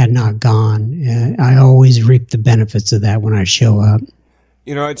I had not gone. I always reap the benefits of that when I show up.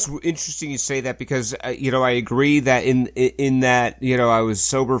 It's interesting you say that, because, I agree that in that, I was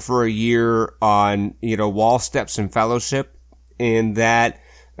sober for a year on, wall steps and fellowship, and that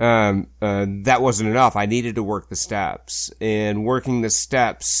wasn't enough. I needed to work the steps, and working the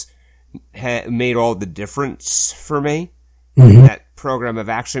steps made all the difference for me. Mm-hmm. That program of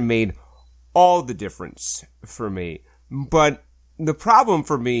action made all the difference for me. But the problem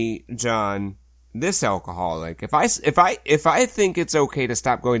for me, John, this alcoholic, if I think it's okay to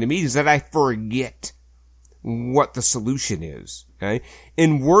stop going to meetings, then I forget what the solution is. Okay,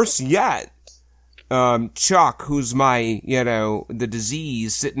 and worse yet, Chuck, who's my, the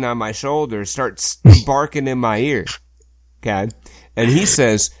disease sitting on my shoulder, starts barking in my ear. Okay, and he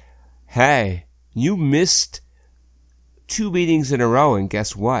says, "Hey, you missed 2 meetings in a row, and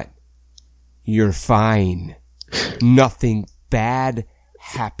guess what? You're fine. Nothing bad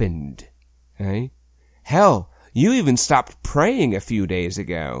happened." Okay? Hell, you even stopped praying a few days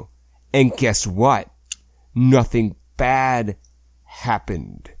ago. And guess what? Nothing bad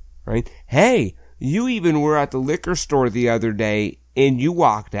happened. Right? Hey, you even were at the liquor store the other day and you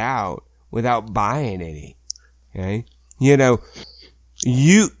walked out without buying any. Okay? And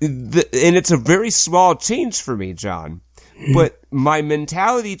it's a very small change for me, John. But my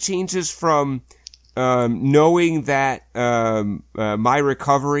mentality changes from knowing that my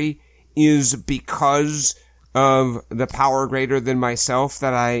recovery is because of the power greater than myself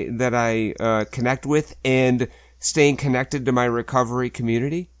that I connect with, and staying connected to my recovery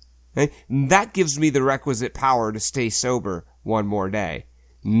community. Okay? That gives me the requisite power to stay sober one more day.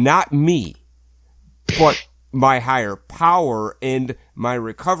 Not me, but my higher power and my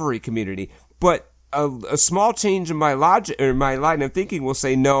recovery community. But a small change in my logic or my line of thinking will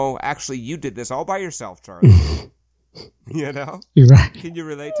say, no, actually, you did this all by yourself, Charlie. You're right. Can you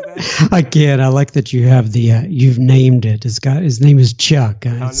relate to that? I can. I like that you have you've named it. His name is Chuck.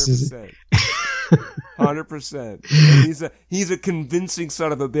 100%. 100%. And he's a convincing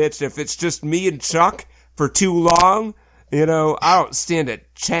son of a bitch. If it's just me and Chuck for too long, I don't stand a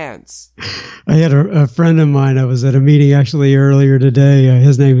chance. I had a friend of mine. I was at a meeting actually earlier today.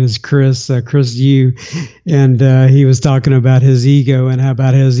 His name is Chris Yu, and he was talking about his ego and how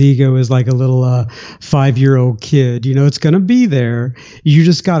about his ego is like a little 5-year-old kid. It's going to be there. You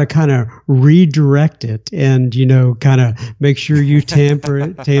just got to kind of redirect it and, kind of make sure you tamp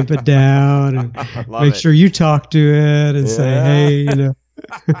it down, and make sure you talk to it and say, hey,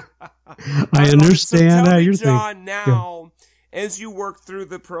 I understand how you're thinking. Now, as you work through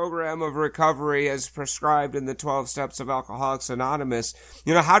the program of recovery as prescribed in the 12 Steps of Alcoholics Anonymous,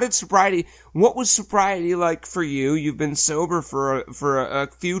 what was sobriety like for you? You've been sober for a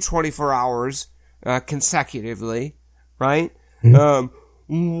few 24 hours consecutively, right?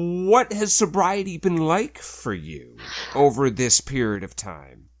 Mm-hmm. What has sobriety been like for you over this period of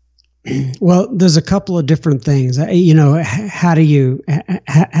time? Well, there's a couple of different things. How do you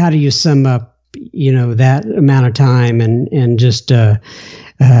sum up, that amount of time and just a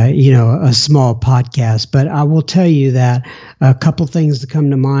small podcast? But I will tell you that a couple things that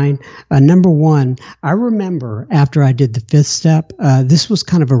come to mind. Number one, I remember after I did the 5th step, this was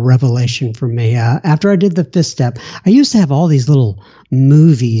kind of a revelation for me. After I did the 5th step, I used to have all these little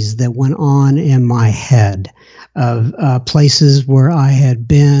movies that went on in my head of places where I had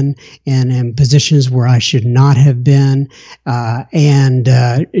been and in positions where I should not have been, and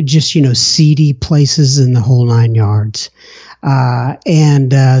just, seedy places in the whole 9 yards.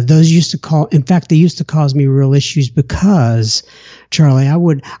 And those used to they used to cause me real issues because, Charlie,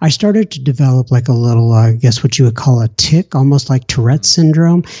 I started to develop like a little, I guess what you would call a tic, almost like Tourette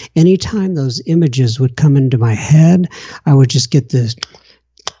syndrome. Anytime those images would come into my head, I would just get this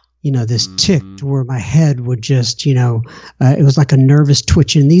tic to where my head would just, it was like a nervous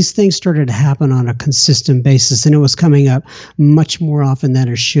twitch. And these things started to happen on a consistent basis. And it was coming up much more often than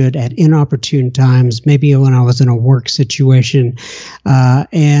it should at inopportune times, maybe when I was in a work situation.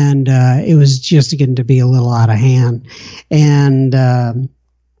 And it was just getting to be a little out of hand. And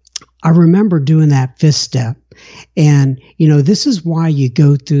I remember doing that fifth step. And, this is why you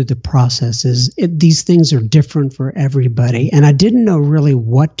go through the processes. These things are different for everybody. And I didn't know really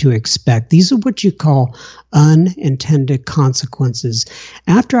what to expect. These are what you call unintended consequences.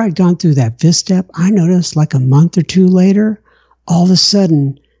 After I'd gone through that fifth step, I noticed like a month or two later, all of a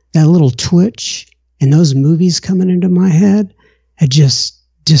sudden, that little twitch and those movies coming into my head had just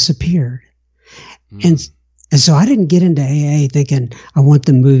disappeared. And so I didn't get into AA thinking I want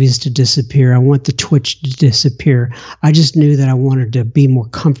the movies to disappear. I want the twitch to disappear. I just knew that I wanted to be more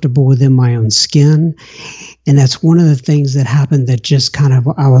comfortable within my own skin. And that's one of the things that happened that just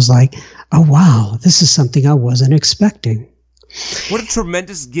I was like, oh, wow, this is something I wasn't expecting. What a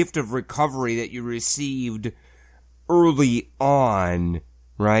tremendous gift of recovery that you received early on,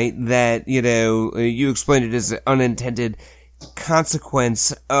 right? That, you explained it as an unintended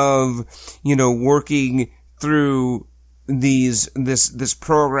consequence of, working through this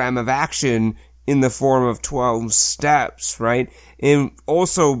program of action in the form of 12 steps, right? And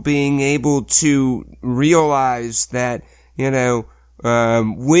also being able to realize that,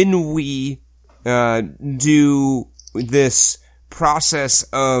 when we do this process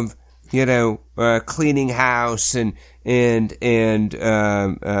of, cleaning house and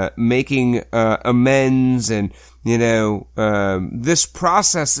making amends, and this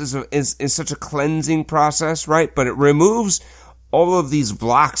process is such a cleansing process, right? But it removes all of these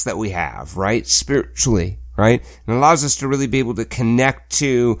blocks that we have, right, spiritually, right, and allows us to really be able to connect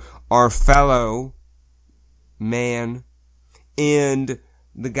to our fellow man and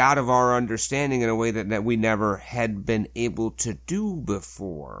the God of our understanding in a way that we never had been able to do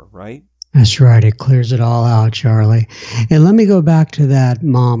before, right? That's right. It clears it all out, Charlie. And let me go back to that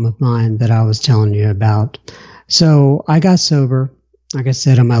mom of mine that I was telling you about. So I got sober, like I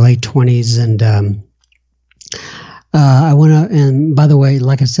said, in my late 20s. And I went out, and by the way,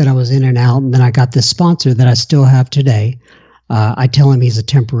 like I said, I was in and out. And then I got this sponsor that I still have today. I tell him he's a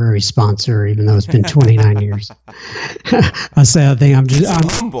temporary sponsor, even though it's been 29 years. I say, I think I'm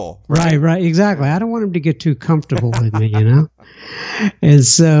humble. Right, exactly. I don't want him to get too comfortable with me, And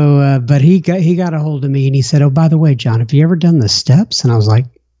so, but he got a hold of me and he said, "Oh, by the way, John, have you ever done the steps?" And I was like,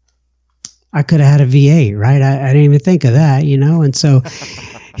 I could have had a VA, right? I didn't even think of that, And so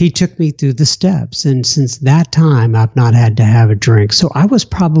he took me through the steps. And since that time, I've not had to have a drink. So I was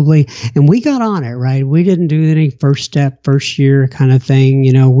probably, and we got on it, right? We didn't do any first step, first year kind of thing.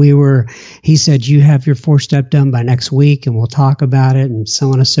 He said, you have your 4-step done by next week and we'll talk about it and so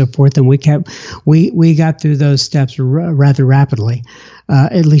on and so forth. And we got through those steps rather rapidly,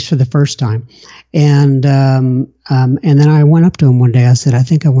 at least for the first time. And then I went up to him one day. I said, I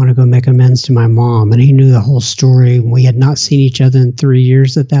think I want to go make amends to my mom. And he knew the whole story. We had not seen each other in 3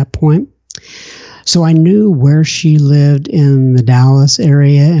 years at that point. So I knew where she lived in the Dallas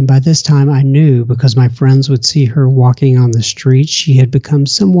area. And by this time I knew, because my friends would see her walking on the street, she had become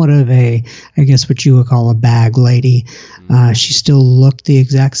somewhat of I guess what you would call a bag lady. She still looked the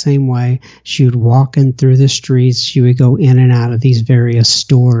exact same way. She would walk in through the streets. She would go in and out of these various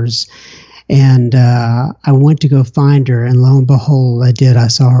stores. And I went to go find her, and lo and behold, I did. I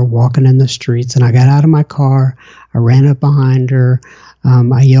saw her walking in the streets, and I got out of my car. I ran up behind her.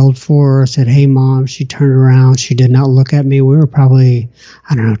 I yelled for her, said, "Hey, Mom." She turned around. She did not look at me. We were probably,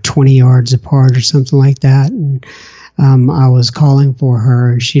 20 yards apart or something like that. And I was calling for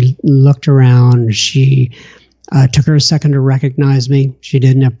her, and she looked around. She took her a second to recognize me. She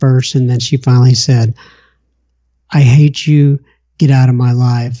didn't at first, and then she finally said, "I hate you. Get out of my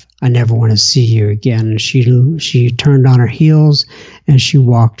life. I never want to see you again." And she turned on her heels and she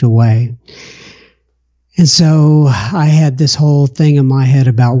walked away. And so I had this whole thing in my head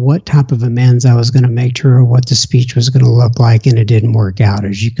about what type of amends I was going to make to her, or what the speech was going to look like, and it didn't work out,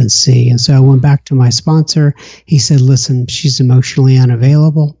 as you can see. And so I went back to my sponsor. He said, "Listen, she's emotionally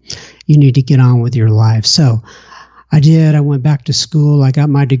unavailable. You need to get on with your life." So I did. I went back to school. I got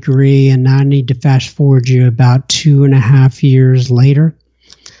my degree, and now I need to fast forward you about 2.5 years later.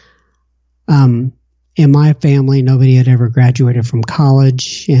 In my family, nobody had ever graduated from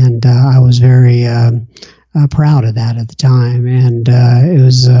college, and I was very proud of that at the time, and it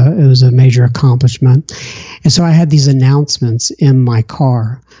was a major accomplishment. And so I had these announcements in my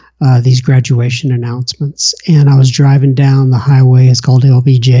car, these graduation announcements, and I was driving down the highway. It's called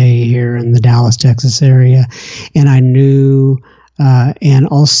LBJ here in the Dallas, Texas area, and I knew. And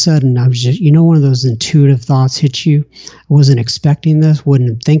all of a sudden, I was just, one of those intuitive thoughts hit you. I wasn't expecting this,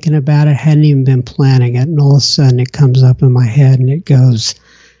 wasn't thinking about it, hadn't even been planning it. And all of a sudden, it comes up in my head and it goes,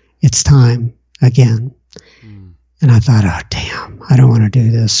 it's time again. And I thought, oh, damn, I don't want to do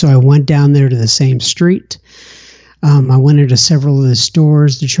this. So I went down there to the same street. I went into several of the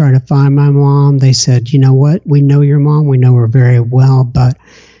stores to try to find my mom. They said, you know what? We know your mom. We know her very well, but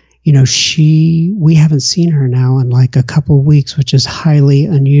we haven't seen her now in like a couple of weeks, which is highly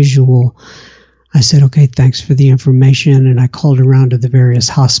unusual. I said, okay, thanks for the information. And I called around to the various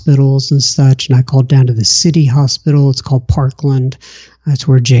hospitals and such. And I called down to the city hospital. It's called Parkland. That's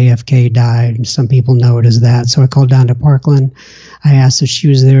where JFK died. And some people know it as that. So I called down to Parkland. I asked if she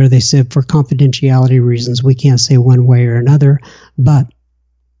was there. They said, for confidentiality reasons, we can't say one way or another. But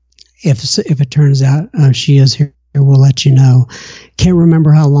if it turns out she is here, we'll let you know. Can't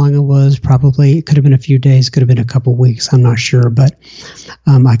remember how long it was. Probably it could have been a few days, could have been a couple weeks. I'm not sure, but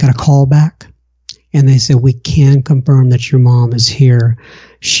I got a call back, and they said we can confirm that your mom is here.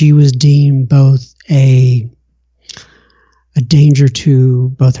 She was deemed both a danger to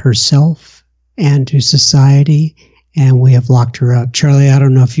both herself and to society, and we have locked her up. Charlie, I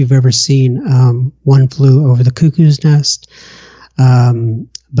don't know if you've ever seen One Flew Over the Cuckoo's Nest.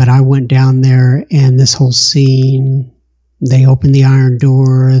 But I went down there, and this whole scene, they opened the iron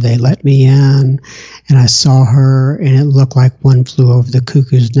door, they let me in, and I saw her, and it looked like One Flew Over the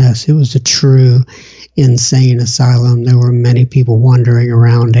Cuckoo's Nest. It was a true insane asylum. There were many people wandering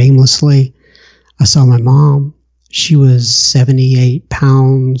around aimlessly. I saw my mom. She was 78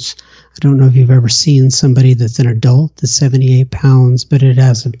 pounds. I don't know if you've ever seen somebody that's an adult that's 78 pounds, but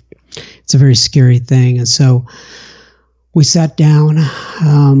it's a very scary thing. And so we sat down,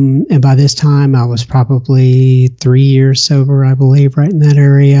 and by this time I was probably 3 years sober, I believe, right in that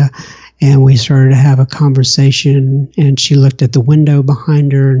area. And we started to have a conversation, and she looked at the window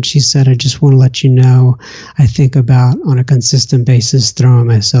behind her, and she said, I just want to let you know, I think about on a consistent basis throwing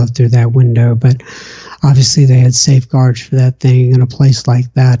myself through that window. But obviously they had safeguards for that thing in a place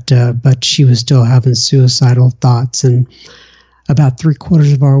like that, but she was still having suicidal thoughts. And about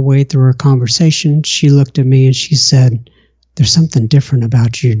 3/4 of our way through our conversation, she looked at me and she said, there's something different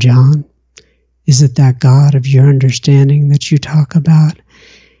about you, John. Is it that God of your understanding that you talk about?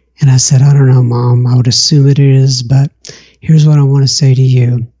 And I said, I don't know, Mom. I would assume it is, but here's what I want to say to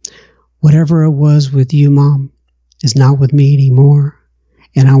you. Whatever it was with you, Mom, is not with me anymore.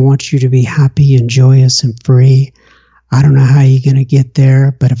 And I want you to be happy and joyous and free. I don't know how you're going to get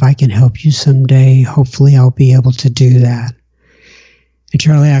there, but if I can help you someday, hopefully I'll be able to do that. And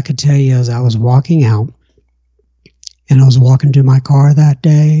Charlie, I could tell you as I was walking out, and I was walking to my car that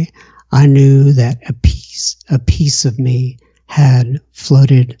day, I knew that a piece of me had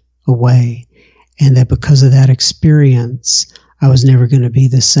floated away, and that because of that experience, I was never going to be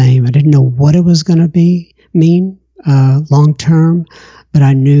the same. I didn't know what it was going to mean long term, but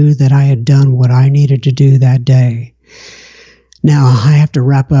I knew that I had done what I needed to do that day. Now, I have to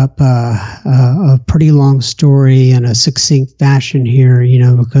wrap up a pretty long story in a succinct fashion here,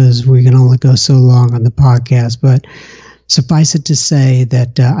 because we can only go so long on the podcast. But suffice it to say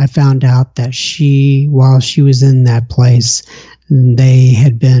that I found out that while she was in that place, they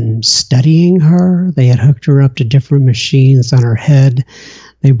had been studying her. They had hooked her up to different machines on her head.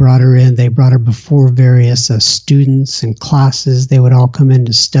 They brought her in. They brought her before various students and classes. They would all come in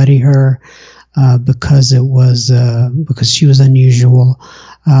to study her. Because she was unusual,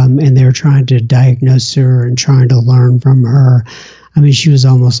 and they were trying to diagnose her and trying to learn from her. I mean, she was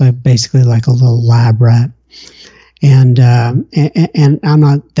almost basically like a little lab rat. And I'm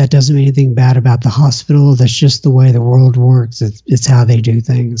not. That doesn't mean anything bad about the hospital. That's just the way the world works. It's how they do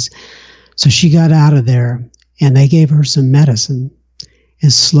things. So she got out of there, and they gave her some medicine,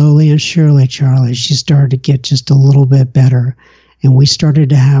 and slowly and surely, Charlie, she started to get just a little bit better. And we started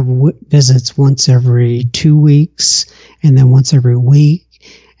to have visits once every 2 weeks, and then once every week.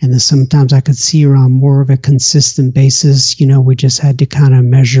 And then sometimes I could see her on more of a consistent basis. We just had to kind of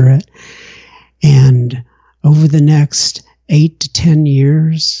measure it. And over the next 8 to 10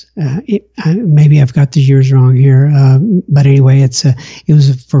 years, maybe I've got the years wrong here, but anyway, it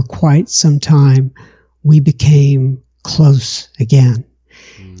was for quite some time. We became close again.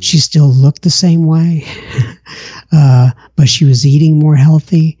 She still looked the same way, but she was eating more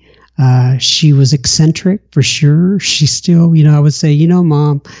healthy. She was eccentric for sure. She still, I would say,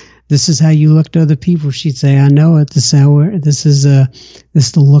 Mom, this is how you look to other people. She'd say, I know it. This is the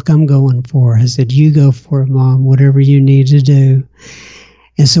look I'm going for. I said, you go for it, Mom, whatever you need to do.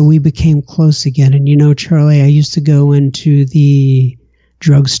 And so we became close again. And Charlie, I used to go into the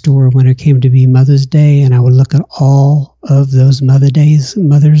drugstore when it came to be Mother's Day, and I would look at all of those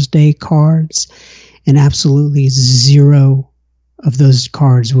Mother's Day cards, and absolutely zero of those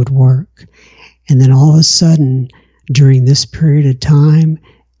cards would work. And then all of a sudden, during this period of time,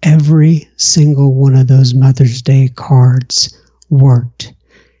 every single one of those Mother's Day cards worked.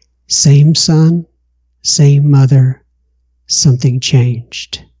 Same son, same mother, something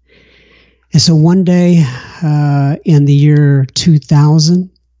changed. And so one day in the year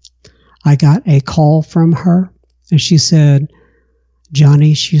 2000, I got a call from her, and she said,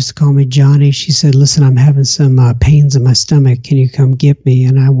 Johnny, she used to call me Johnny. She said, listen, I'm having some pains in my stomach. Can you come get me?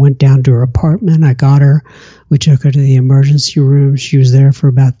 And I went down to her apartment. I got her. We took her to the emergency room. She was there for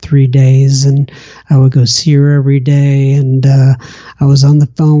about 3 days, and I would go see her every day. And I was on the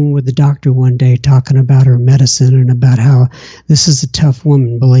phone with the doctor one day talking about her medicine and about how this is a tough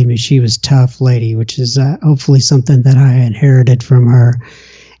woman. Believe me, she was a tough lady, which is hopefully something that I inherited from her.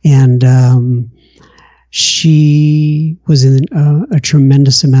 And she was in a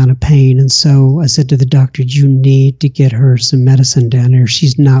tremendous amount of pain. And so I said to the doctor, you need to get her some medicine down here.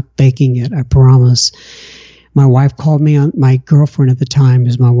 She's not faking it, I promise. My wife called me on, my girlfriend at the time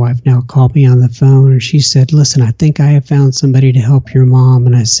is my wife now, called me on the phone, and she said, listen, I think I have found somebody to help your mom.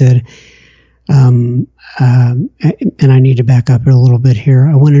 And I said, and I need to back up a little bit here.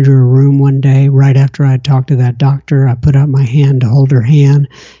 I went into her room one day right after I talked to that doctor. I put out my hand to hold her hand.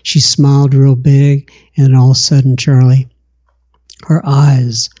 She smiled real big, and then all of a sudden, Charlie, her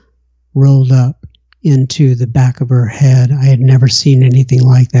eyes rolled up into the back of her head. I had never seen anything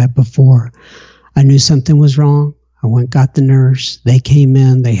like that before. I knew something was wrong. I went, got the nurse. They came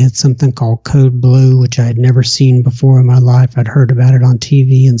in. They had something called Code Blue, which I had never seen before in my life. I'd heard about it on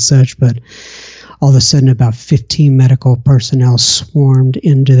TV and such, but all of a sudden about 15 medical personnel swarmed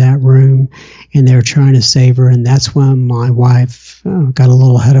into that room, and they were trying to save her. And that's when my wife got a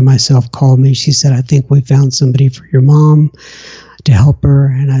little ahead of myself, called me. She said, I think we found somebody for your mom to help her.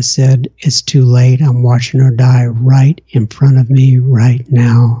 And I said, it's too late. I'm watching her die right in front of me right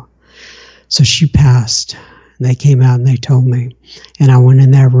now. So she passed. They came out and they told me, and I went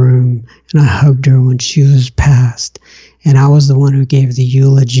in that room and I hugged her when she was passed. And I was the one who gave the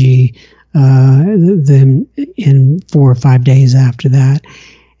eulogy then in 4 or 5 days after that.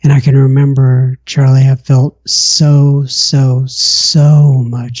 And I can remember, Charlie, I felt so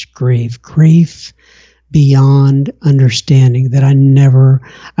much grief beyond understanding that I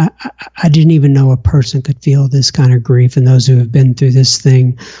didn't even know a person could feel this kind of grief. And those who have been through this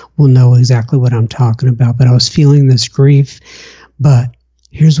thing will know exactly what I'm talking about. But I was feeling this grief. But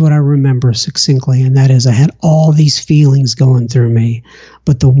here's what I remember succinctly, and that is I had all these feelings going through me.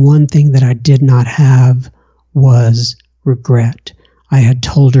 But the one thing that I did not have was regret. I had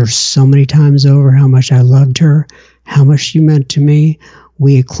told her so many times over how much I loved her, how much she meant to me.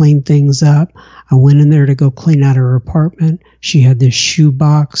 We had cleaned things up. I went in there to go clean out her apartment. She had this shoe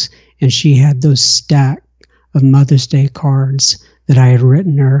box, and she had those stack of Mother's Day cards that I had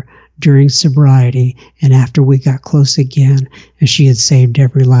written her during sobriety and after we got close again, and she had saved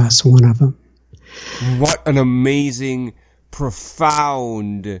every last one of them. What an amazing,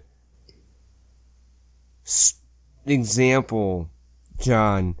 profound example,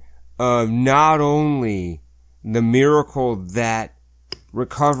 John, of not only the miracle that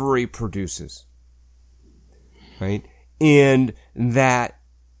recovery produces, right? And that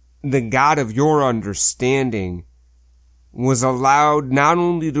the God of your understanding was allowed not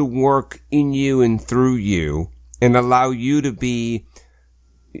only to work in you and through you and allow you to be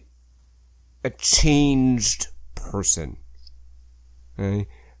a changed person, right?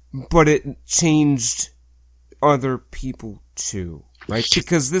 But it changed other people too, right?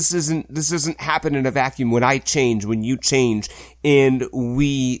 Because this doesn't happen in a vacuum. When I change, when you change, and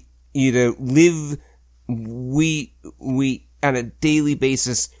we either live, we on a daily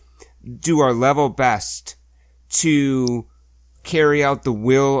basis do our level best to carry out the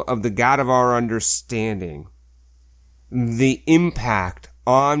will of the God of our understanding. The impact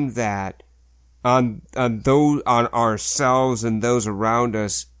on that, on ourselves and those around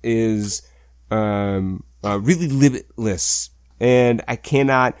us is really limitless, and I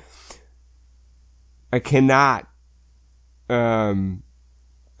cannot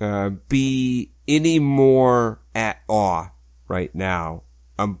be any more at awe right now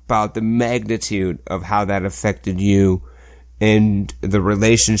about the magnitude of how that affected you and the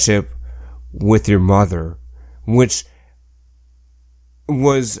relationship with your mother, which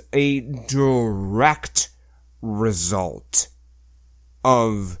was a direct result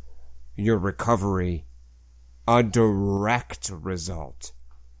of your recovery. A direct result.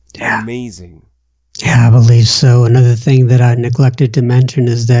 Yeah. Amazing. Yeah, I believe so. Another thing that I neglected to mention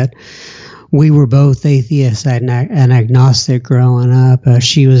is that we were both atheists and agnostic growing up.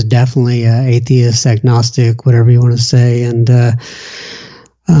 She was definitely atheist, agnostic, whatever you want to say. And,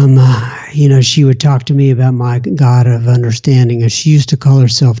 she would talk to me about my God of understanding. And she used to call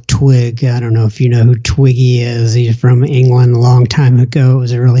herself Twig. I don't know if you know who Twiggy is. He's from England a long time ago. It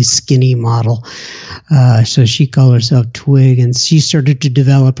was a really skinny model. So she called herself Twig. And she started to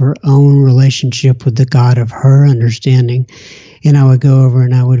develop her own relationship with the God of her understanding. And I would go over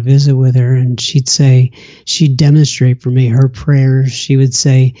and I would visit with her, and she'd demonstrate for me her prayers. She would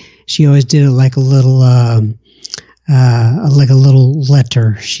say, she always did it like a little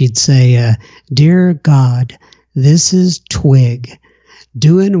letter. She'd say, "Dear God, this is Twig.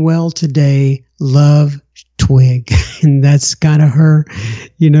 Doing well today. Love, Twig." And that's kind of her,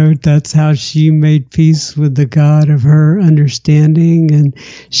 that's how she made peace with the God of her understanding. And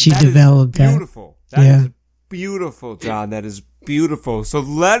she developed that. Beautiful. That is beautiful, John. That is beautiful. So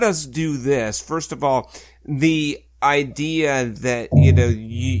let us do this. First of all, the idea that,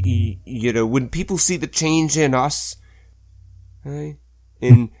 when people see the change in us, right?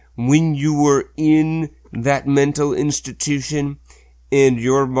 And when you were in that mental institution and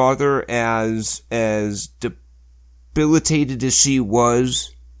your mother, as debilitated as she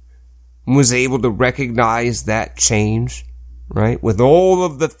was able to recognize that change, right? With all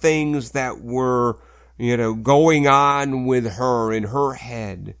of the things that were, going on with her in her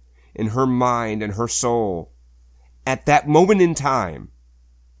head, in her mind, and her soul. At that moment in time,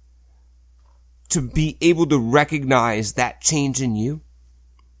 to be able to recognize that change in you,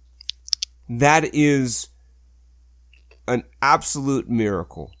 that is an absolute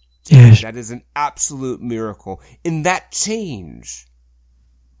miracle. Yes. That is an absolute miracle. And that change,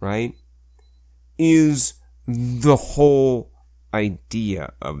 right, is the whole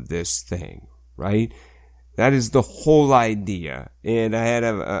idea of this thing, right? That is the whole idea. And I had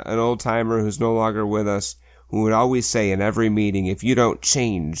an old-timer who's no longer with us who would always say in every meeting, if you don't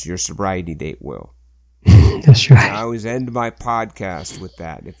change, your sobriety date will. That's right. I always end my podcast with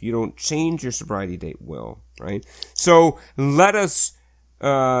that. If you don't change, your sobriety date will, right? So let us,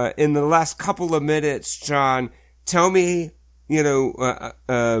 in the last couple of minutes, John, tell me, if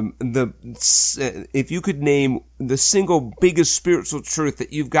you could name the single biggest spiritual truth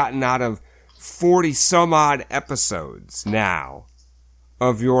that you've gotten out of 40 some odd episodes now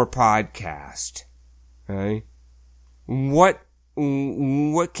of your podcast, okay? What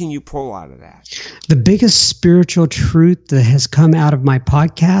can you pull out of that? The biggest spiritual truth that has come out of my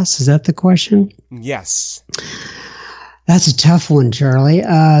podcast, is that the question? Yes. That's a tough one, Charlie.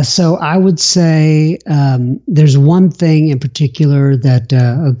 So I would say there's one thing in particular that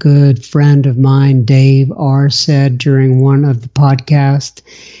a good friend of mine, Dave R., said during one of the podcasts.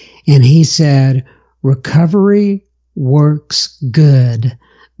 And he said, recovery works good,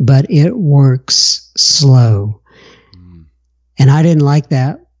 but it works slow. Mm. And I didn't like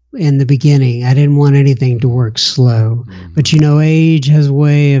that in the beginning. I didn't want anything to work slow. Mm. But, age has a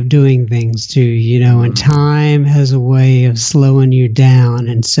way of doing things too, and time has a way of slowing you down.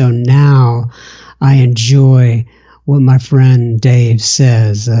 And so now I enjoy what my friend Dave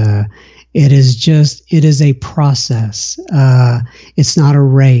says. It is a process. It's not a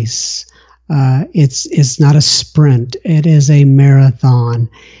race. It's not a sprint. It is a marathon.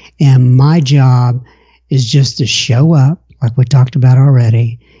 And my job is just to show up, like we talked about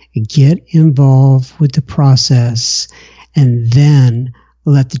already, get involved with the process, and then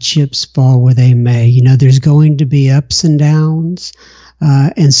let the chips fall where they may. There's going to be ups and downs.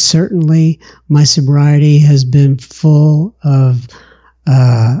 And certainly my sobriety has been full of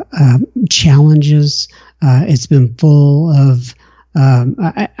challenges. It's been full of,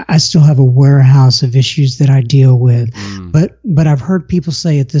 I still have a warehouse of issues that I deal with, but I've heard people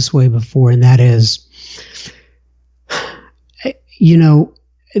say it this way before, and that is,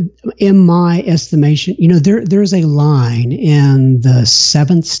 in my estimation, there's a line in the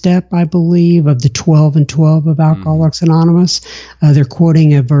 7th step, I believe, of the 12 and 12 of Alcoholics Anonymous. They're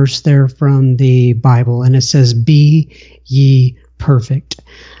quoting a verse there from the Bible, and it says, "Be ye perfect."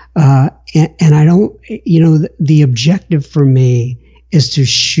 And I don't, the objective for me is to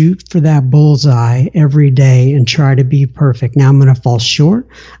shoot for that bullseye every day and try to be perfect. Now I'm going to fall short.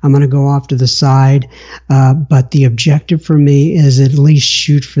 I'm going to go off to the side. But the objective for me is at least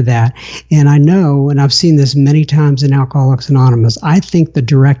shoot for that. And I know, and I've seen this many times in Alcoholics Anonymous, I think the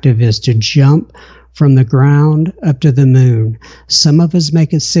directive is to jump from the ground up to the moon. Some of us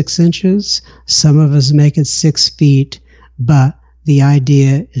make it 6 inches, some of us make it 6 feet, but the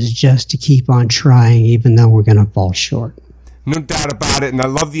idea is just to keep on trying even though we're going to fall short. No doubt about it, and I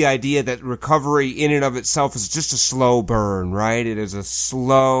love the idea that recovery in and of itself is just a slow burn, right? It is a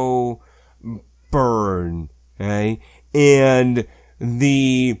slow burn, okay? And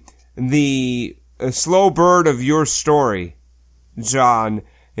the slow burn of your story, John,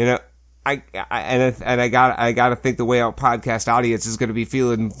 you know, I gotta think the Way Out podcast audience is gonna be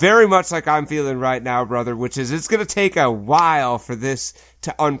feeling very much like I'm feeling right now, brother, which is it's gonna take a while for this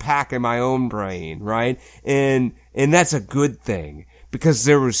to unpack in my own brain, right? And that's a good thing, because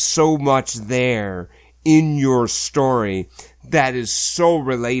there was so much there in your story that is so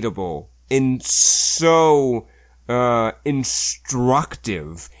relatable and so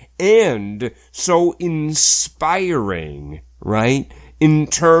instructive and so inspiring, right? In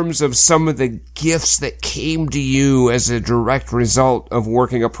terms of some of the gifts that came to you as a direct result of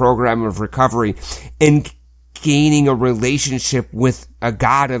working a program of recovery and gaining a relationship with a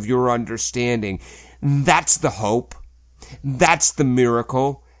God of your understanding. That's the hope. That's the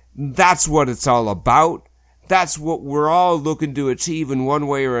miracle. That's what it's all about. That's what we're all looking to achieve in one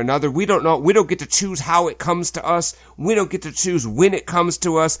way or another. We don't know. We don't get to choose how it comes to us. We don't get to choose when it comes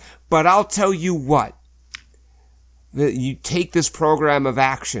to us. But I'll tell you what. That you take this program of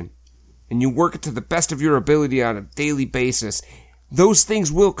action and you work it to the best of your ability on a daily basis, those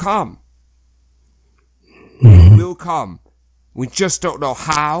things will come. They will come. We just don't know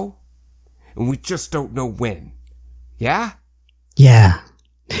how, and we just don't know when. Yeah? Yeah.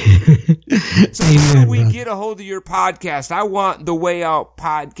 So how do we get a hold of your podcast? I want the Way Out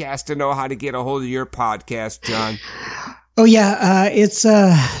podcast to know how to get a hold of your podcast, John. Oh, yeah. It's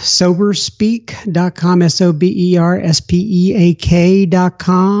soberspeak.com,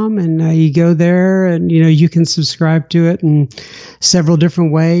 soberspeak.com. And you go there and, you can subscribe to it in several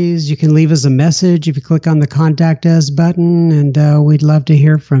different ways. You can leave us a message if you click on the Contact Us button, and we'd love to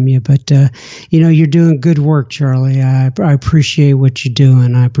hear from you. But, you're doing good work, Charlie. I appreciate what you're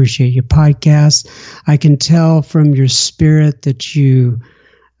doing. I appreciate your podcast. I can tell from your spirit that you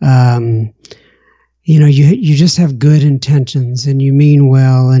just have good intentions and you mean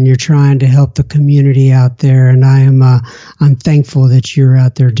well, and you're trying to help the community out there. And I'm thankful that you're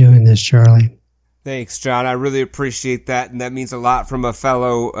out there doing this, Charlie. Thanks, John. I really appreciate that. And that means a lot from a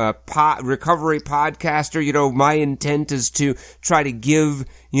fellow recovery podcaster. My intent is to try to give,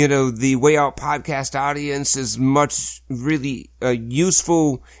 the Way Out podcast audience as much really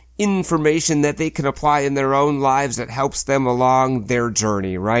useful information that they can apply in their own lives that helps them along their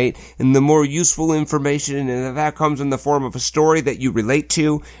journey, right? And the more useful information, and that comes in the form of a story that you relate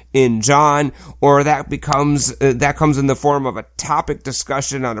to in John, or that comes in the form of a topic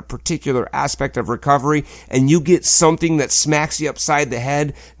discussion on a particular aspect of recovery, and you get something that smacks you upside the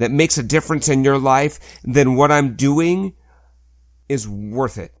head that makes a difference in your life, then what I'm doing is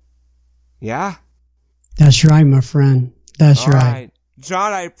worth it. Yeah? That's right, my friend. That's right.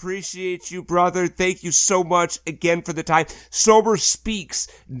 John, I appreciate you, brother. Thank you so much again for the time.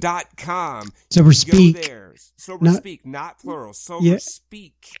 Soberspeaks.com. Soberspeak. Go there. Soberspeak, not plural.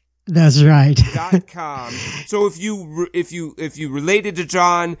 Soberspeak. That's right. .com. So if you related to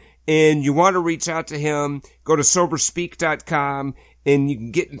John and you want to reach out to him, go to soberspeak.com. And you can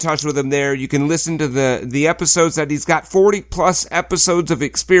get in touch with him there. You can listen to the episodes that he's got, 40 plus episodes of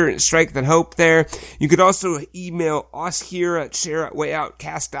Experience, Strength, and Hope there. You could also email us here at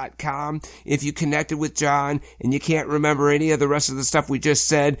share@wayoutcast.com. If you connected with John and you can't remember any of the rest of the stuff we just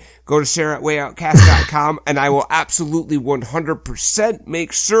said, go to share@wayoutcast.com, and I will absolutely 100%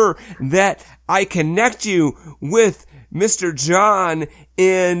 make sure that I connect you with Mr. John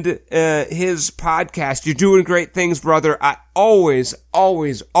and his podcast. You're doing great things, brother. I always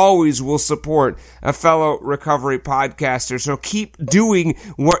will support a fellow recovery podcaster. So keep doing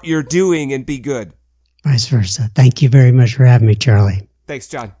what you're doing and be good. Vice versa. Thank you very much for having me, Charlie. Thanks,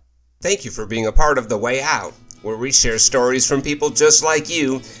 John. Thank you for being a part of The Way Out, where we share stories from people just like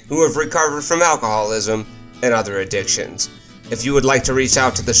you who have recovered from alcoholism and other addictions. If you would like to reach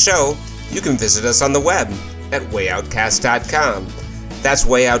out to the show, you can visit us on the web at wayoutcast.com. That's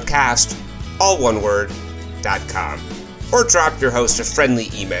wayoutcast, all one word, .com. Or drop your host a friendly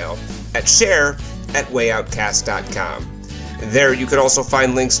email at share@wayoutcast.com. There you can also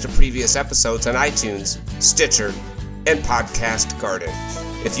find links to previous episodes on iTunes, Stitcher, and Podcast Garden.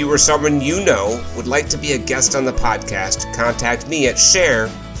 If you or someone you know would like to be a guest on the podcast, contact me at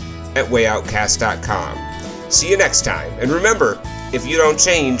share@wayoutcast.com. See you next time, and remember, if you don't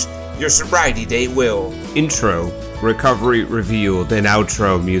change, your sobriety date will. Intro Recovery Revealed and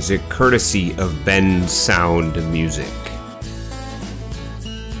outro music courtesy of Bensound Music.